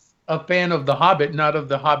is a fan of The Hobbit, not of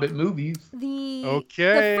the Hobbit movies. The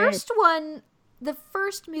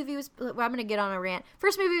first movie was. Well, I'm gonna get on a rant.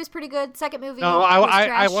 First movie was pretty good. Second movie. No, was I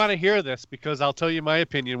trash. want to hear this because I'll tell you my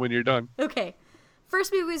opinion when you're done. Okay,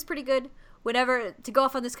 first movie was pretty good. Whenever to go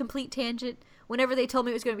off on this complete tangent, whenever they told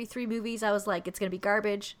me it was going to be 3 movies, I was like, it's going to be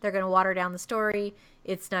garbage. They're going to water down the story.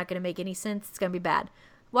 It's not going to make any sense. It's going to be bad.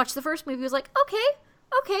 Watched the first movie. Was like, okay,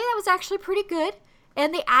 that was actually pretty good.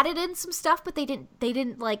 And they added in some stuff, but they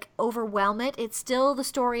didn't like overwhelm it. It's still the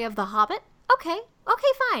story of the Hobbit. Okay,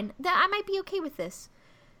 fine. I might be okay with this.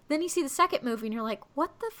 Then you see the second movie and you're like,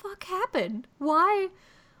 what the fuck happened? Why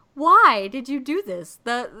did you do this?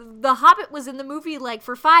 The Hobbit was in the movie like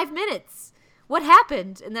for 5 minutes. What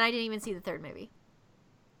happened? And then I didn't even see the third movie.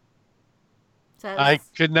 So I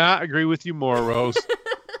could not agree with you more, Rose.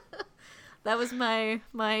 That was my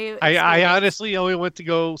I honestly only went to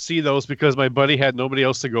go see those because my buddy had nobody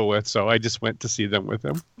else to go with, so I just went to see them with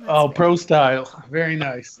him. That's pro style. Very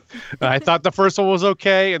nice. I thought the first one was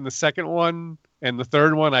okay, and the second one and the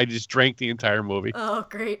third one, I just drank the entire movie. Oh,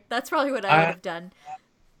 great. That's probably what I would have done.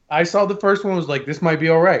 I saw the first one, was like, this might be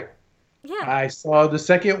all right. Yeah. I saw the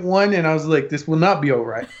second one, and I was like, this will not be all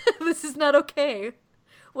right. This is not okay.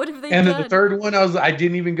 What have they done? And then the third one, I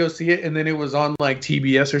didn't even go see it, and then it was on like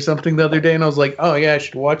TBS or something the other day, and I was like, oh yeah, I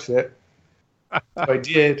should watch that. So I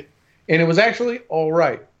did, and it was actually all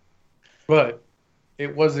right, but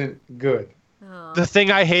it wasn't good. Oh. The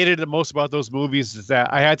thing I hated the most about those movies is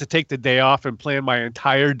that I had to take the day off and plan my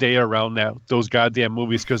entire day around those goddamn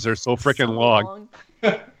movies because they're so freaking long.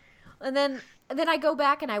 And then I go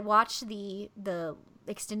back and I watch the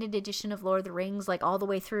extended edition of Lord of the Rings like all the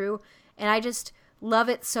way through, and I just love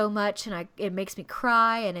it so much, and it makes me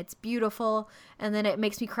cry, and it's beautiful, and then it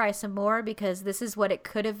makes me cry some more because this is what it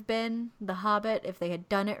could have been, The Hobbit, if they had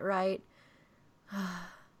done it right.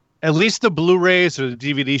 At least the Blu-rays or the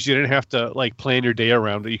DVDs, you didn't have to like plan your day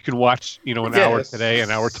around it. You can watch, an hour today,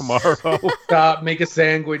 an hour tomorrow. Stop, make a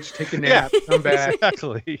sandwich, take a nap, come back.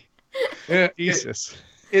 Exactly. Jesus.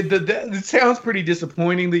 It sounds pretty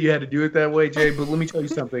disappointing that you had to do it that way, Jay, but let me tell you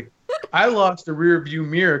something. I lost a rear view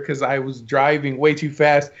mirror because I was driving way too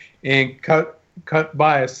fast and cut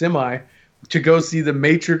by a semi to go see The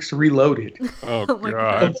Matrix Reloaded. Oh,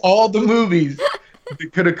 God. Of all the movies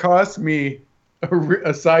that could have cost me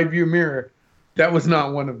a side view mirror, that was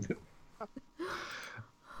not one of them.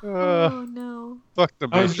 Oh, no. Fuck The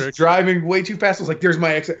Matrix. I was just driving way too fast. I was like, there's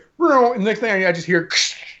my exit. And the next thing I just hear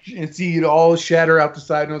and see it all shatter out the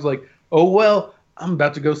side. And I was like, oh, well, I'm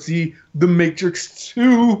about to go see The Matrix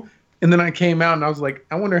 2. And then I came out and I was like,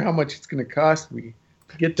 I wonder how much it's going to cost me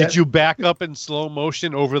to get that. Did you back up in slow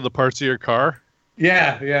motion over the parts of your car?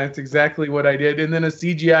 Yeah, that's exactly what I did. And then a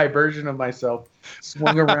CGI version of myself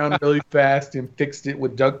swung around really fast and fixed it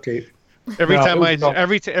with duct tape. Every time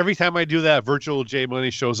I do that, Virtual J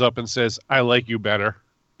Money shows up and says, "I like you better."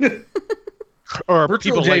 Or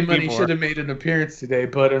Virtual J Money should have made an appearance today,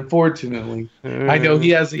 but unfortunately, I know he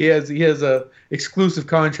has a exclusive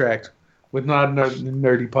contract with Not a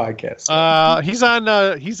Nerdy Podcast.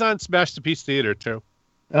 He's on Smash the Piece Theater too.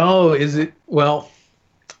 Oh, is it? Well,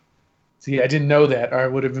 see, I didn't know that, or I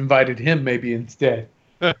would have invited him maybe instead.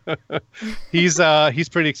 He's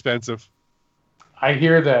pretty expensive. I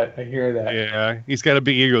hear that. Yeah, he's got a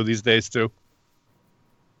big ego these days too.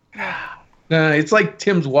 It's like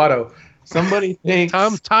Tim's Watto. Somebody thinks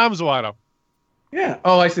Tom's Watto. Yeah.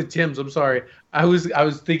 Oh, I said Tim's. I'm sorry. I was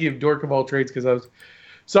thinking of Dork of all trades because I was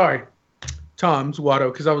sorry. Tom's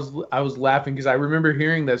Watto because I was laughing because I remember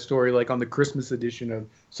hearing that story like on the Christmas edition of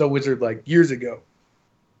So Wizard like years ago.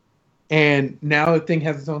 And now the thing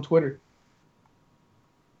has its own Twitter.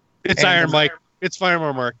 It's Iron Mike. It's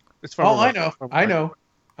Firearm Mark. I know.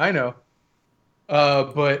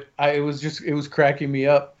 But it was cracking me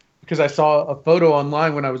up because I saw a photo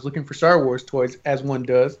online when I was looking for Star Wars toys, as one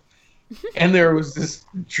does, and there was this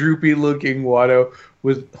droopy looking Watto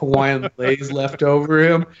with Hawaiian lays left over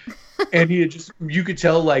him, and you could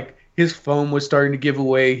tell like his foam was starting to give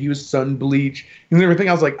away. He was sun bleached and everything.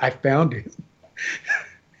 I was like, I found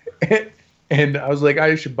it, and I was like,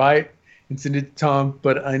 I should buy it and send it to Tom,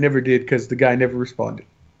 but I never did because the guy never responded.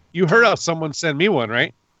 You heard how someone send me one,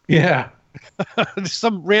 right? Yeah.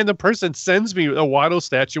 Some random person sends me a Watto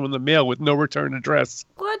statue in the mail with no return address.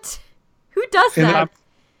 What? Who does that?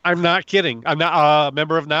 I'm not kidding. I'm not a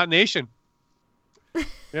member of Not Nation.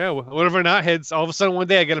 Yeah, one of our Not heads. All of a sudden, one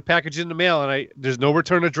day, I get a package in the mail, and there's no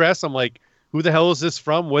return address. I'm like, who the hell is this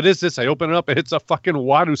from? What is this? I open it up, and it's a fucking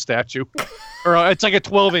Watto statue. Or it's like a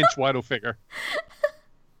 12-inch Watto figure.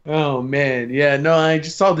 Oh, man. Yeah, no, I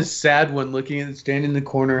just saw this sad one standing in the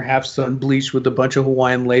corner, half sun bleached with a bunch of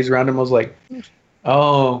Hawaiian lays around him. I was like,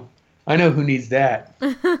 oh, I know who needs that.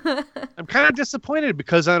 I'm kind of disappointed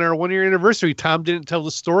because on our 1-year anniversary, Tom didn't tell the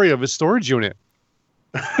story of his storage unit.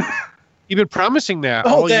 He's been promising that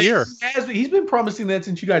all year. He's been promising that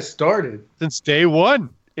since you guys started. Since day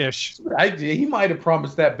one-ish. He might have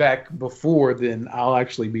promised that back before then, I'll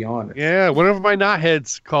actually be honest. Yeah, one of my Not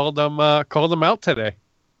heads called him out today.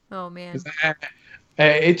 Oh, man.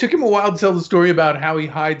 It took him a while to tell the story about how he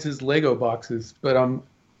hides his Lego boxes, but I'm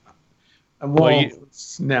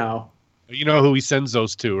now. You know who he sends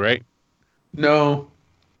those to, right? No.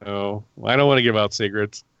 Oh, I don't want to give out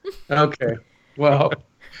secrets. Okay. Well,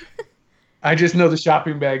 I just know the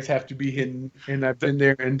shopping bags have to be hidden, and I've been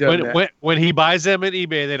there and done that. When he buys them at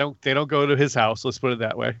eBay, they don't go to his house. Let's put it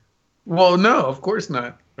that way. Well, no, of course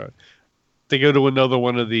not. They go to another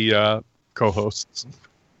one of the co-hosts.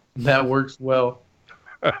 That works well.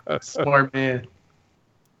 Smart man.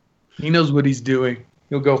 He knows what he's doing.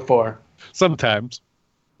 He'll go far. Sometimes.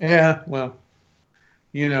 Yeah, well,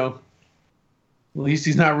 at least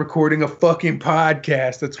he's not recording a fucking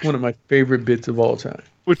podcast. That's one of my favorite bits of all time.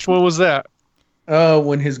 Which one was that?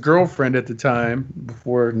 When his girlfriend at the time,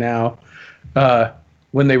 before now,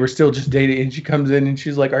 when they were still just dating, and she comes in and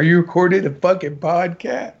she's like, "Are you recording a fucking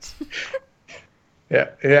podcast?" Yeah,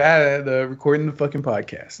 the recording the fucking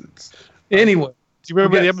podcast. Anyway, do you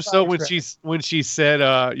remember the episode when she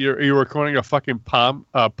said you're recording a fucking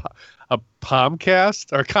Pomcast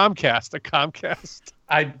or Comcast, a Comcast?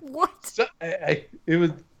 What?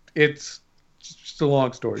 It's just a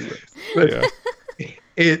long story, but yeah.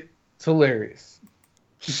 It's hilarious.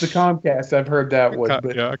 It's the Comcast. I've heard that one.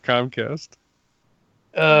 Yeah, Comcast.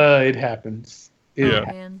 It happens.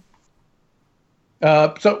 Man.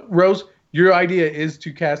 So Rose, your idea is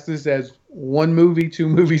to cast this as 1 movie, 2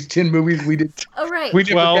 movies, 10 movies. We did. Oh, right. We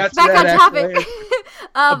did back on topic.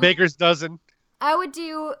 A baker's dozen. I would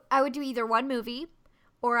do either 1 movie,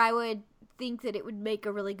 or I would think that it would make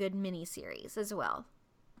a really good mini series as well,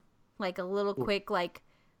 like a little quick 5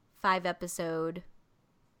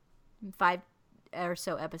 or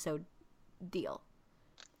so episode deal.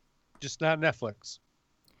 Just not Netflix.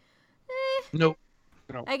 Nope.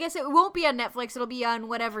 I guess it won't be on Netflix. It'll be on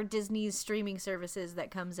whatever Disney's streaming services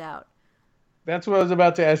that comes out. That's what I was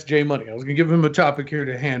about to ask Jay Money. I was going to give him a topic here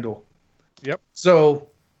to handle. Yep. So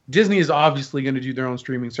Disney is obviously going to do their own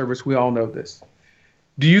streaming service. We all know this.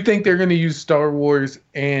 Do you think they're going to use Star Wars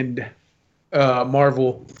and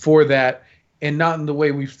Marvel for that, and not in the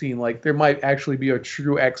way we've seen? Like, there might actually be a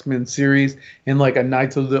true X-Men series and like a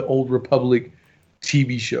Knights of the Old Republic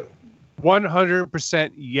TV show.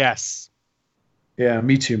 100% yes. Yeah,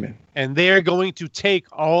 me too, man. And they are going to take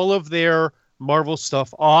all of their Marvel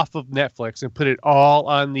stuff off of Netflix and put it all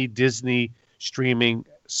on the Disney streaming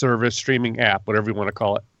service, streaming app, whatever you want to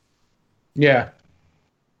call it. Yeah.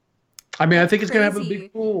 I mean, I think it's going to have a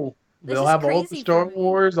big pool. They'll have all the Star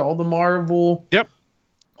Wars, all the Marvel. Yep.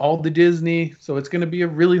 All the Disney. So it's going to be a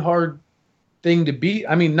really hard thing to beat.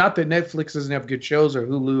 I mean, not that Netflix doesn't have good shows or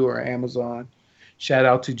Hulu or Amazon. Shout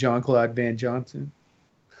out to Jean-Claude Van Johnson.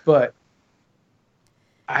 But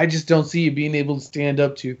I just don't see you being able to stand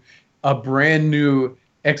up to a brand new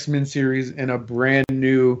X-Men series and a brand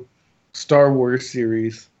new Star Wars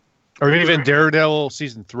series. Or even Daredevil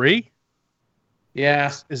season 3.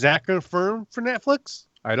 Yeah. Is that confirmed for Netflix?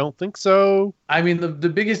 I don't think so. I mean, the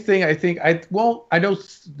biggest thing I know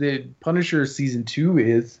the Punisher season 2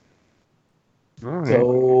 is. Right.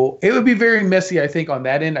 So it would be very messy, I think, on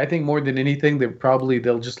that end. I think more than anything,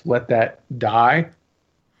 they'll just let that die.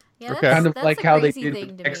 Yeah, okay. Kind of like how they did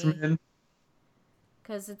with X-Men.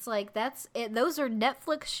 Because it's like those are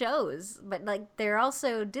Netflix shows, but like they're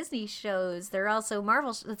also Disney shows. They're also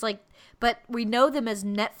Marvel. It's like, but we know them as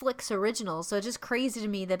Netflix originals. So it's just crazy to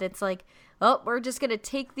me that it's like, oh, we're just gonna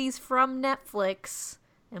take these from Netflix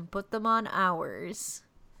and put them on ours.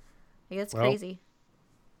 Like, that's crazy.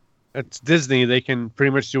 It's Disney. They can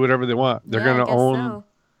pretty much do whatever they want. They're gonna own. So.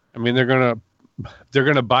 I mean, they're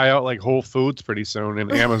gonna buy out like Whole Foods pretty soon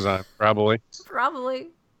and Amazon probably. Probably.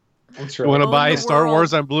 That's right. You want to buy Star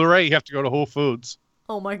Wars on Blu-ray? You have to go to Whole Foods.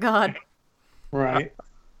 Oh my God. Right.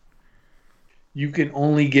 You can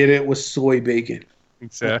only get it with soy bacon.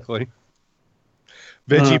 Exactly.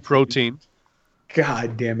 Veggie protein.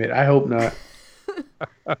 God damn it. I hope not.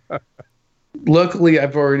 Luckily,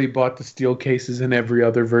 I've already bought the steel cases in every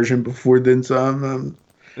other version before then, so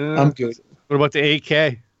I'm good. What about the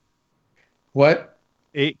 8K? What?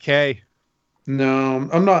 8K. No,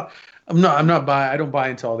 I'm not I don't buy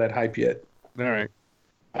into all that hype yet. All right.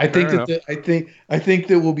 I think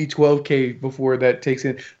that will be 12K before that takes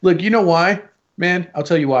in. Look, you know why, man? I'll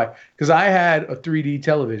tell you why. Because I had a 3D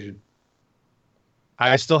television.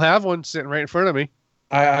 I still have one sitting right in front of me.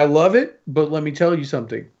 I love it, but let me tell you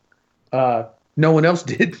something. No one else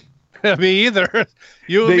did. Me either.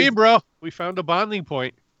 You and me, bro. We found a bonding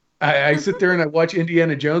point. I sit there and I watch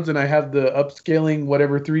Indiana Jones, and I have the upscaling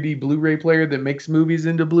whatever 3D Blu-ray player that makes movies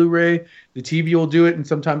into Blu-ray. The TV will do it, and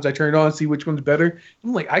sometimes I turn it on and see which one's better.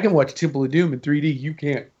 I'm like, I can watch Temple of Doom in 3D. You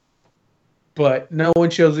can't. But no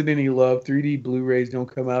one shows it any love. 3D Blu-rays don't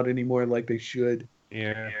come out anymore like they should.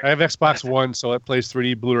 Yeah. I have Xbox One, so it plays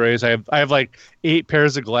 3D Blu-rays. I have like 8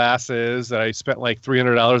 pairs of glasses that I spent like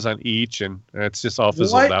 $300 on each, and it's just all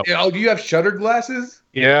fizzled out. Oh, do you have shutter glasses?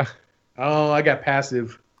 Yeah. Oh, I got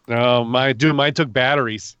passive. No, mine took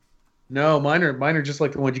batteries. No, mine are just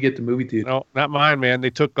like the ones you get at the movie theater. No, not mine, man. They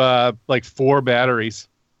took like 4 batteries.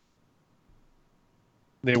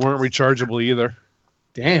 They weren't rechargeable either.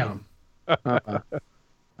 Damn. I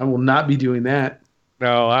will not be doing that.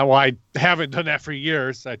 No, I haven't done that for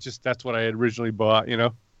years. That's what I had originally bought, you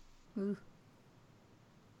know.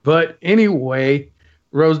 But anyway,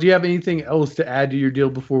 Rose, do you have anything else to add to your deal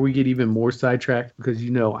before we get even more sidetracked? Because you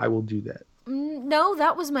know I will do that. No,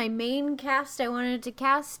 that was my main cast I wanted to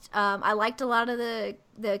cast. I liked a lot of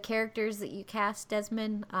the characters that you cast,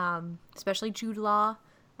 Desmond, especially Jude Law.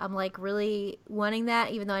 I'm like really wanting that,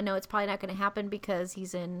 even though I know it's probably not going to happen because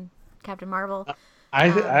he's in Captain Marvel.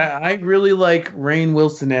 I really like Rainn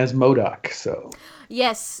Wilson as MODOK. So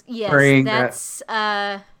yes, that's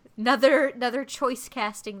another choice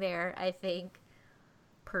casting there. I think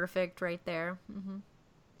perfect right there. Mm-hmm.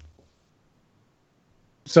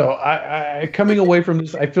 So I coming away from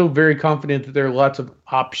this, I feel very confident that there are lots of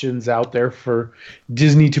options out there for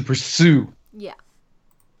Disney to pursue. Yeah.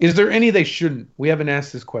 Is there any they shouldn't? We haven't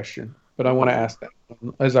asked this question, but I want to ask that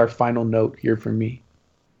as our final note here from me.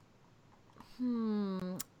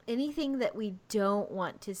 Anything that we don't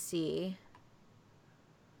want to see?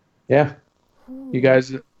 Yeah. Ooh. You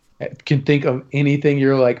guys can think of anything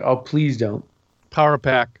you're like, oh, please don't. Power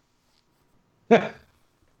Pack.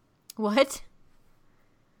 What?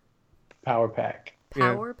 Power Pack.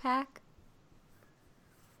 Power Pack?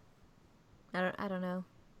 I don't know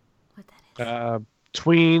what that is.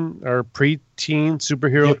 Tween or pre-teen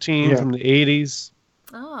superhero team from the 80s.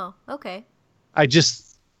 Oh, okay.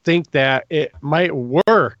 think that it might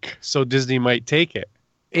work, so Disney might take it.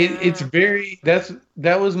 It's very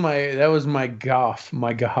that was my gaff.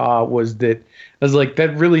 My gaha was that I was like,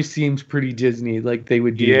 that really seems pretty Disney, like they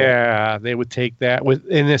would do that. They would take that with,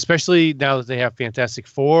 and especially now that they have Fantastic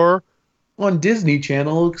Four on Disney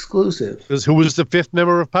Channel exclusive. Because who was the 5th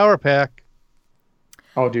member of Power Pack?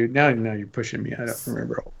 Oh, dude, now you're pushing me. I don't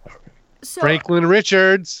remember all Power Pack. So, Franklin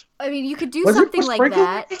Richards. I mean, you could do something like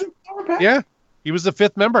that. Yeah, he was the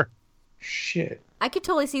 5th member. Shit. I could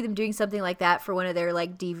totally see them doing something like that for one of their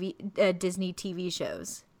like Disney TV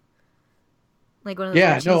shows. Like one of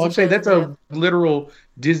those I'm saying that's a literal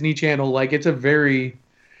Disney Channel. Like it's a very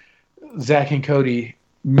Zack and Cody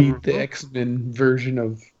meet the X-Men version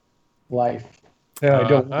of life that I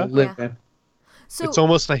don't want to live in. So, it's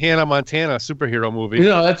almost a Hannah Montana superhero movie.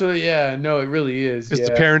 No, that's what. Yeah, no, it really is. Because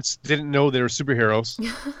the parents didn't know they were superheroes.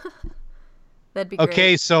 That'd be great.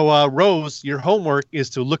 Okay, so Rose, your homework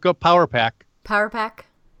is to look up Power Pack. Power Pack?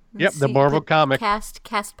 Yep, the Marvel comic.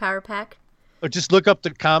 Cast Power Pack. Or just look up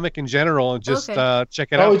the comic in general and just check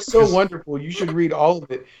it out. Oh, it's so wonderful. You should read all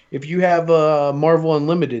of it. If you have Marvel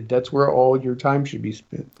Unlimited, that's where all your time should be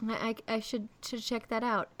spent. I should check that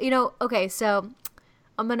out. Okay, so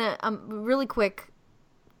I'm really quick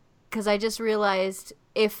because I just realized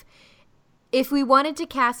if we wanted to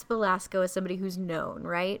cast Belasco as somebody who's known,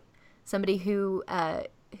 right? Somebody who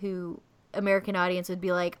American audience would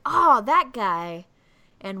be like, oh, that guy,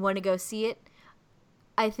 and want to go see it.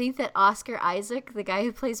 I think that Oscar Isaac, the guy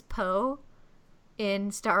who plays Poe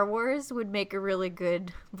in Star Wars, would make a really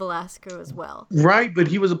good Belasco as well. Right, but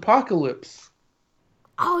he was Apocalypse.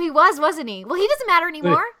 Oh, he wasn't he? Well, he doesn't matter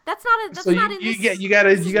anymore. That's not in this. You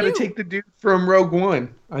gotta take the dude from Rogue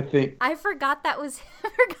One, I think. I forgot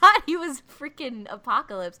he was freaking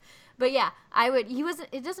Apocalypse. But yeah, he wasn't.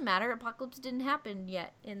 It doesn't matter. Apocalypse didn't happen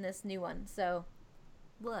yet in this new one, so.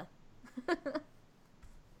 Blah.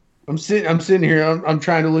 I'm sitting here. I'm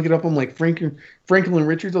trying to look it up. I'm like Franklin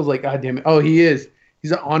Richards. I was like, God damn it! Oh, he is.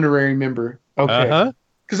 He's an honorary member. Okay.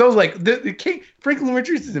 Because I was like, Franklin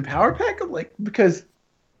Richards is in Power Pack. I'm like, because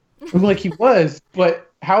I'm like he was,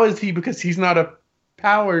 but how is he? Because he's not a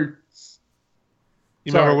power.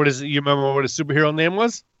 You remember what his superhero name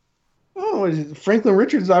was? Oh, is it Franklin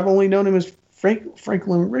Richards? I've only known him as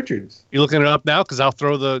Franklin Richards. You looking it up now? Because I'll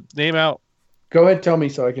throw the name out. Go ahead, tell me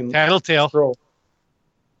so I can. Tattletale. Scroll.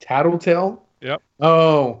 Tattletale? Yep.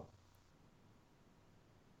 Oh.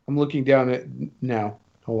 I'm looking down at now.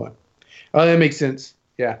 Hold on. Oh, that makes sense.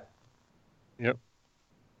 Yeah. Yep.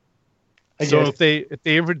 So if they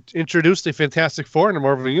ever introduced a Fantastic Four in the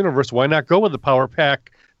Marvel Universe, why not go with the Power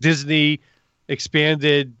Pack Disney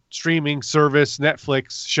expanded streaming service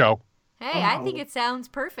Netflix show? Hey, I think it sounds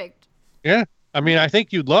perfect. Yeah. I mean, I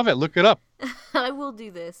think you'd love it. Look it up. I will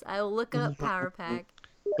do this. I will look up Power Pack.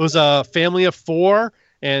 It was a family of 4,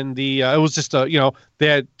 and it was just they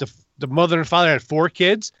had the mother and father had 4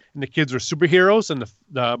 kids, and the kids were superheroes, and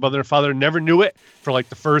the mother and father never knew it for like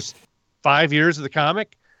the first 5 years of the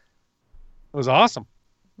comic. It was awesome.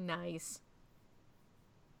 Nice.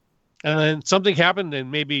 And then something happened,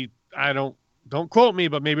 and maybe don't quote me,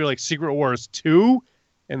 but maybe like Secret Wars 2,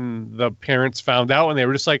 and the parents found out, and they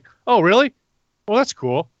were just like, "Oh, really? Well, that's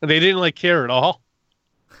cool." And they didn't like care at all.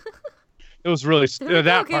 It was really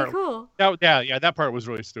that part. Cool. That part was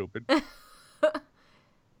really stupid.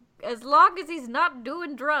 As long as he's not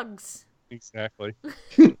doing drugs. Exactly.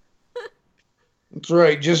 That's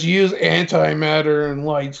right. Just use antimatter and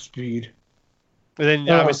light speed. And then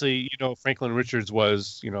obviously, Franklin Richards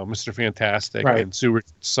was, Mr. Fantastic and Sue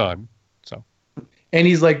son. So. And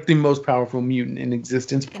he's like the most powerful mutant in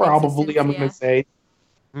existence, probably. I'm going to say.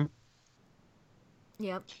 Mm-hmm.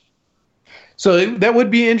 Yep. So that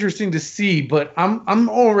would be interesting to see, but I'm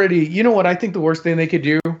already. You know what? I think the worst thing they could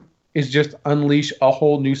do is just unleash a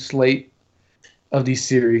whole new slate of these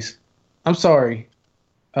series. I'm sorry,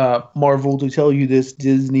 Marvel, to tell you this,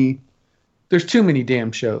 Disney. There's too many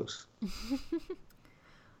damn shows.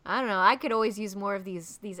 I don't know. I could always use more of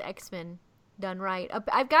these X-Men done right.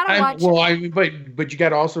 I've got to watch. But you got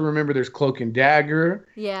to also remember there's Cloak and Dagger.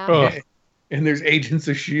 Yeah. And there's Agents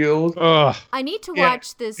of S.H.I.E.L.D. I need to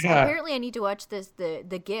watch this. Yeah. Apparently, I need to watch this.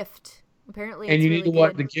 The Gift. Apparently, and you need to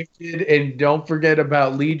watch The Gifted, and don't forget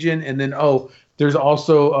about Legion. And then there's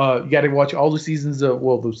also you got to watch all the seasons of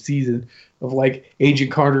like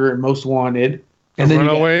Agent Carter and Most Wanted. And then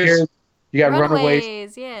Runaways. You got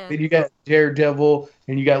Runaways. Yeah. Then you got Daredevil,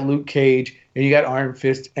 and you got Luke Cage, and you got Iron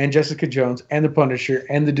Fist, and Jessica Jones, and the Punisher,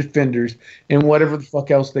 and the Defenders, and whatever the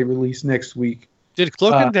fuck else they release next week. Did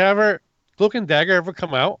Cloak and Dagger ever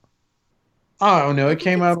come out? I don't know. It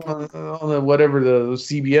came out on the whatever the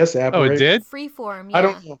CBS app. Oh, right? It did? Freeform. Yeah. I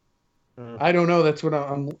don't know. I don't know. That's what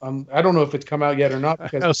I don't know if it's come out yet or not.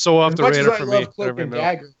 Because was so off as the much as radar I for love me. Cloak and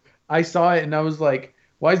Dagger, I saw it and I was like,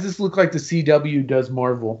 "Why does this look like the CW does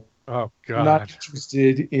Marvel?" Oh God. I'm not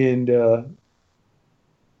interested in.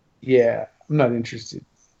 Yeah, I'm not interested.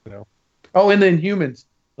 No. Oh, and the Inhumans.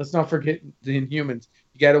 Let's not forget the Inhumans.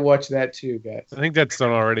 You got to watch that too, guys. I think that's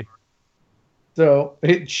done already. So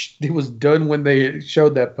it was done when they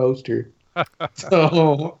showed that poster.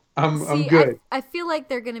 So I'm good. I feel like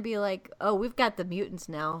they're gonna be like, oh, we've got the mutants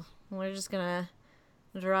now. We're just gonna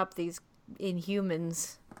drop these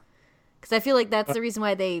Inhumans. Because I feel like that's the reason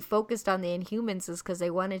why they focused on the Inhumans is because they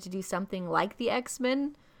wanted to do something like the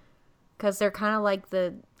X-Men. Because they're kind of like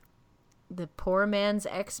the poor man's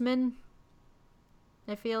X-Men.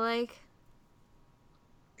 I feel like.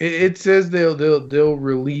 It says they'll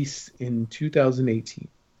release in 2018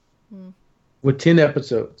 with 10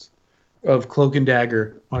 episodes of Cloak and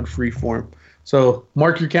Dagger on Freeform. So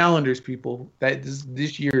mark your calendars, people. That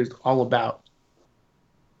this year is all about.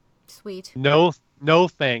 Sweet. No,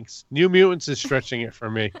 thanks. New Mutants is stretching it for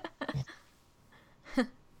me.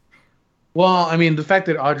 Well, I mean, the fact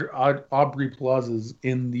that Aubrey Plaza's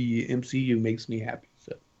in the MCU makes me happy.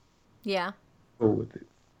 So yeah, go with it.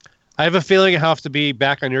 I have a feeling I have to be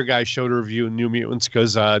back on your guys' show to review New Mutants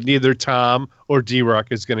because neither Tom or D-Rock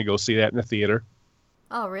is going to go see that in the theater.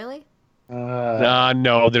 Oh, really?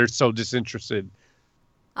 No, they're so disinterested.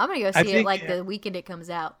 I'm going to go see it like the weekend it comes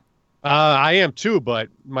out. I am too, but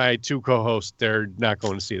my two co-hosts, they're not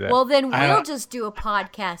going to see that. Well, then we'll just do a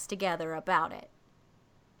podcast together about it.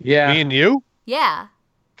 Yeah. Me and you? Yeah.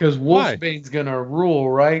 Because Wolfsbane's going to rule,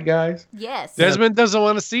 right, guys? Yes. Desmond doesn't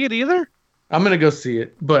want to see it either? I'm going to go see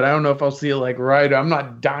it, but I don't know if I'll see it like right. I'm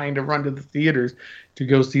not dying to run to the theaters to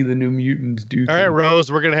go see the New Mutants do. All right,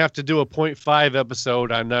 Rose, we're going to have to do a 0.5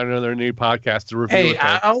 episode on Not Another New Podcast to review it.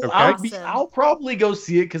 I'll probably go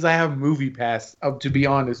see it because I have Movie Pass, to be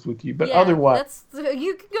honest with you. But otherwise...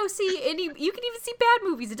 you can go see you can even see bad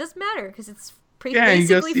movies. It doesn't matter because it's basically you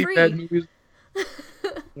go see free. bad movies.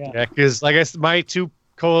 Yeah, because like I said, my two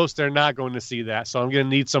co-hosts, they're not going to see that, so I'm going to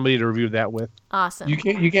need somebody to review that with. Awesome. You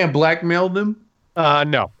can't blackmail them?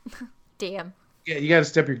 No. Damn. Yeah, you got to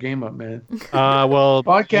step your game up, man. Well,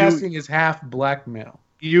 podcasting is half blackmail.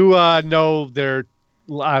 You know there are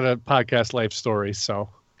a lot of podcast life stories, so.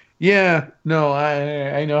 Yeah, no,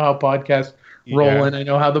 I know how podcasts roll, and I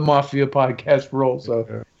know how the Mafia podcast rolls.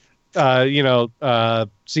 So,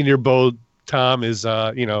 Senior Bo Tom is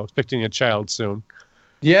expecting a child soon.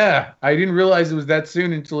 Yeah, I didn't realize it was that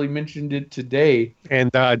soon until he mentioned it today.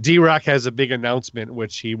 And D-Rock has a big announcement,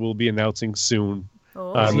 which he will be announcing soon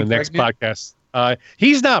on the next podcast.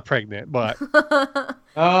 He's not pregnant, but...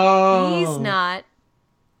 He's not.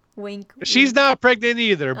 Wink. She's not pregnant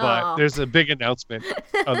either, but there's a big announcement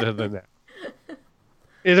other than that.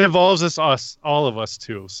 It involves all of us,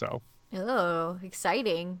 too, so... Oh,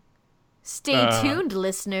 exciting. Stay tuned,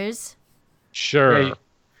 listeners. Sure. Hey.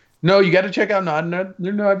 No, you got to check out Not Another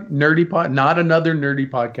Nerdy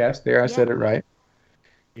Podcast. There, I said it right.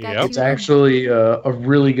 Yeah, it's actually a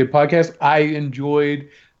really good podcast. I enjoyed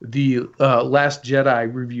the Last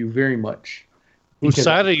Jedi review very much. Whose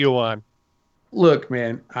side are you on? Look,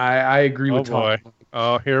 man, I agree with Tom. Boy.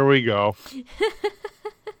 Oh, here we go.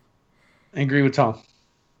 I agree with Tom.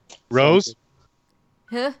 Rose?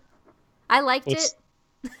 Huh? I liked it.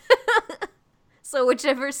 So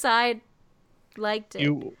whichever side liked it.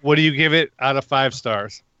 What do you give it out of 5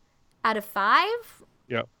 stars? Out of 5?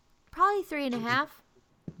 Yep. Probably 3.5.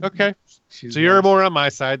 Okay. So you're more on my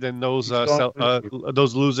side than those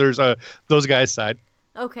losers, those guys' side.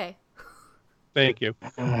 Okay. Thank you.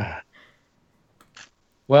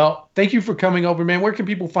 Well, thank you for coming over, man. Where can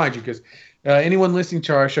people find you? Because anyone listening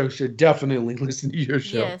to our show should definitely listen to your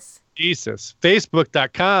show. Yes. Jesus.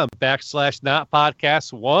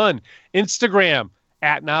 Facebook.com/NotPodcast1. Instagram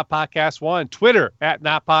 @NotPodcast1. Twitter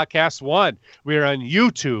 @NotPodcast1. We're on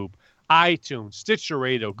YouTube, iTunes, Stitcher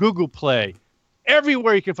Radio, Google Play.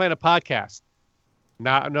 Everywhere you can find a podcast.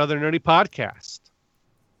 Not Another Nerdy Podcast.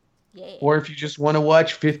 Yeah. Or if you just want to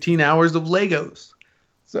watch 15 hours of Legos.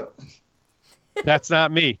 So that's not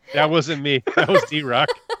me. That wasn't me. That was D-Rock.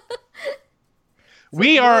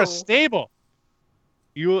 We are a stable.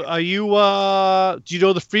 Do you know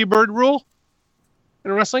the Freebird rule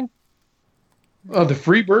in wrestling? Oh, the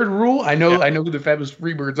Freebird rule? I know who the Fabulous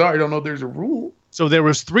Freebirds are. I don't know there's a rule. So there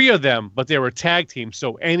was 3 of them, but they were tag teams.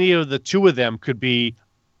 So any of the 2 of them could be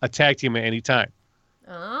a tag team at any time.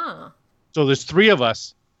 Oh. So there's 3 of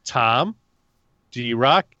us, Tom,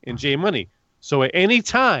 D-Rock, and J Money. So at any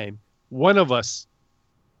time, one of us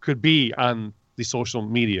could be on the social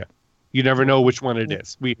media. You never know which one it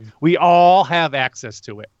is. We all have access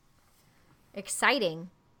to it. Exciting.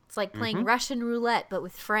 It's like playing Russian roulette, but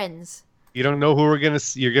with friends. You don't know who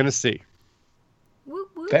you're gonna see. Whoop,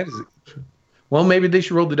 whoop. That is it. Well, maybe they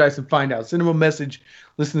should roll the dice and find out. Send them a message.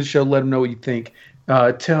 Listen to the show. Let them know what you think.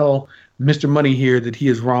 Tell Mr. Money here that he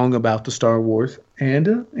is wrong about the Star Wars.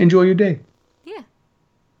 And enjoy your day. Yeah.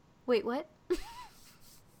 Wait, what?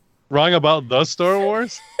 Wrong about the Star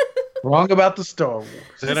Wars? Wrong about the Star Wars.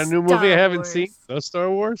 Is that a new movie I haven't seen? The Star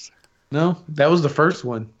Wars? No, that was the first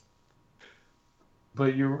one.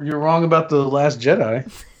 But you're wrong about the Last Jedi.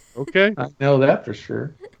 Okay. I know that for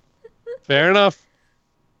sure. Fair enough.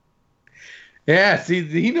 Yeah, see,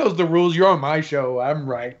 he knows the rules. You're on my show. I'm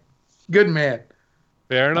right. Good man.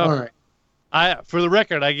 Fair enough. All right. For the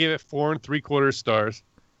record, I gave it 4 3/4 stars.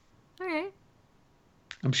 All right.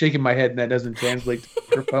 I'm shaking my head and that doesn't translate to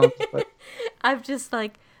microphones. But I'm just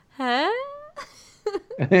like, huh?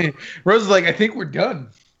 Rose is like, I think we're done.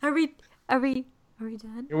 Are we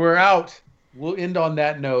done? We're out. We'll end on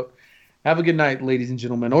that note. Have a good night, ladies and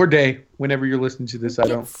gentlemen, or day, whenever you're listening to this. I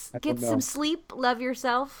don't get know. some sleep, love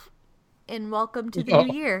yourself, and welcome to the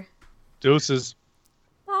new year. Deuces.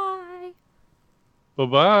 Bye.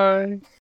 Bye-bye.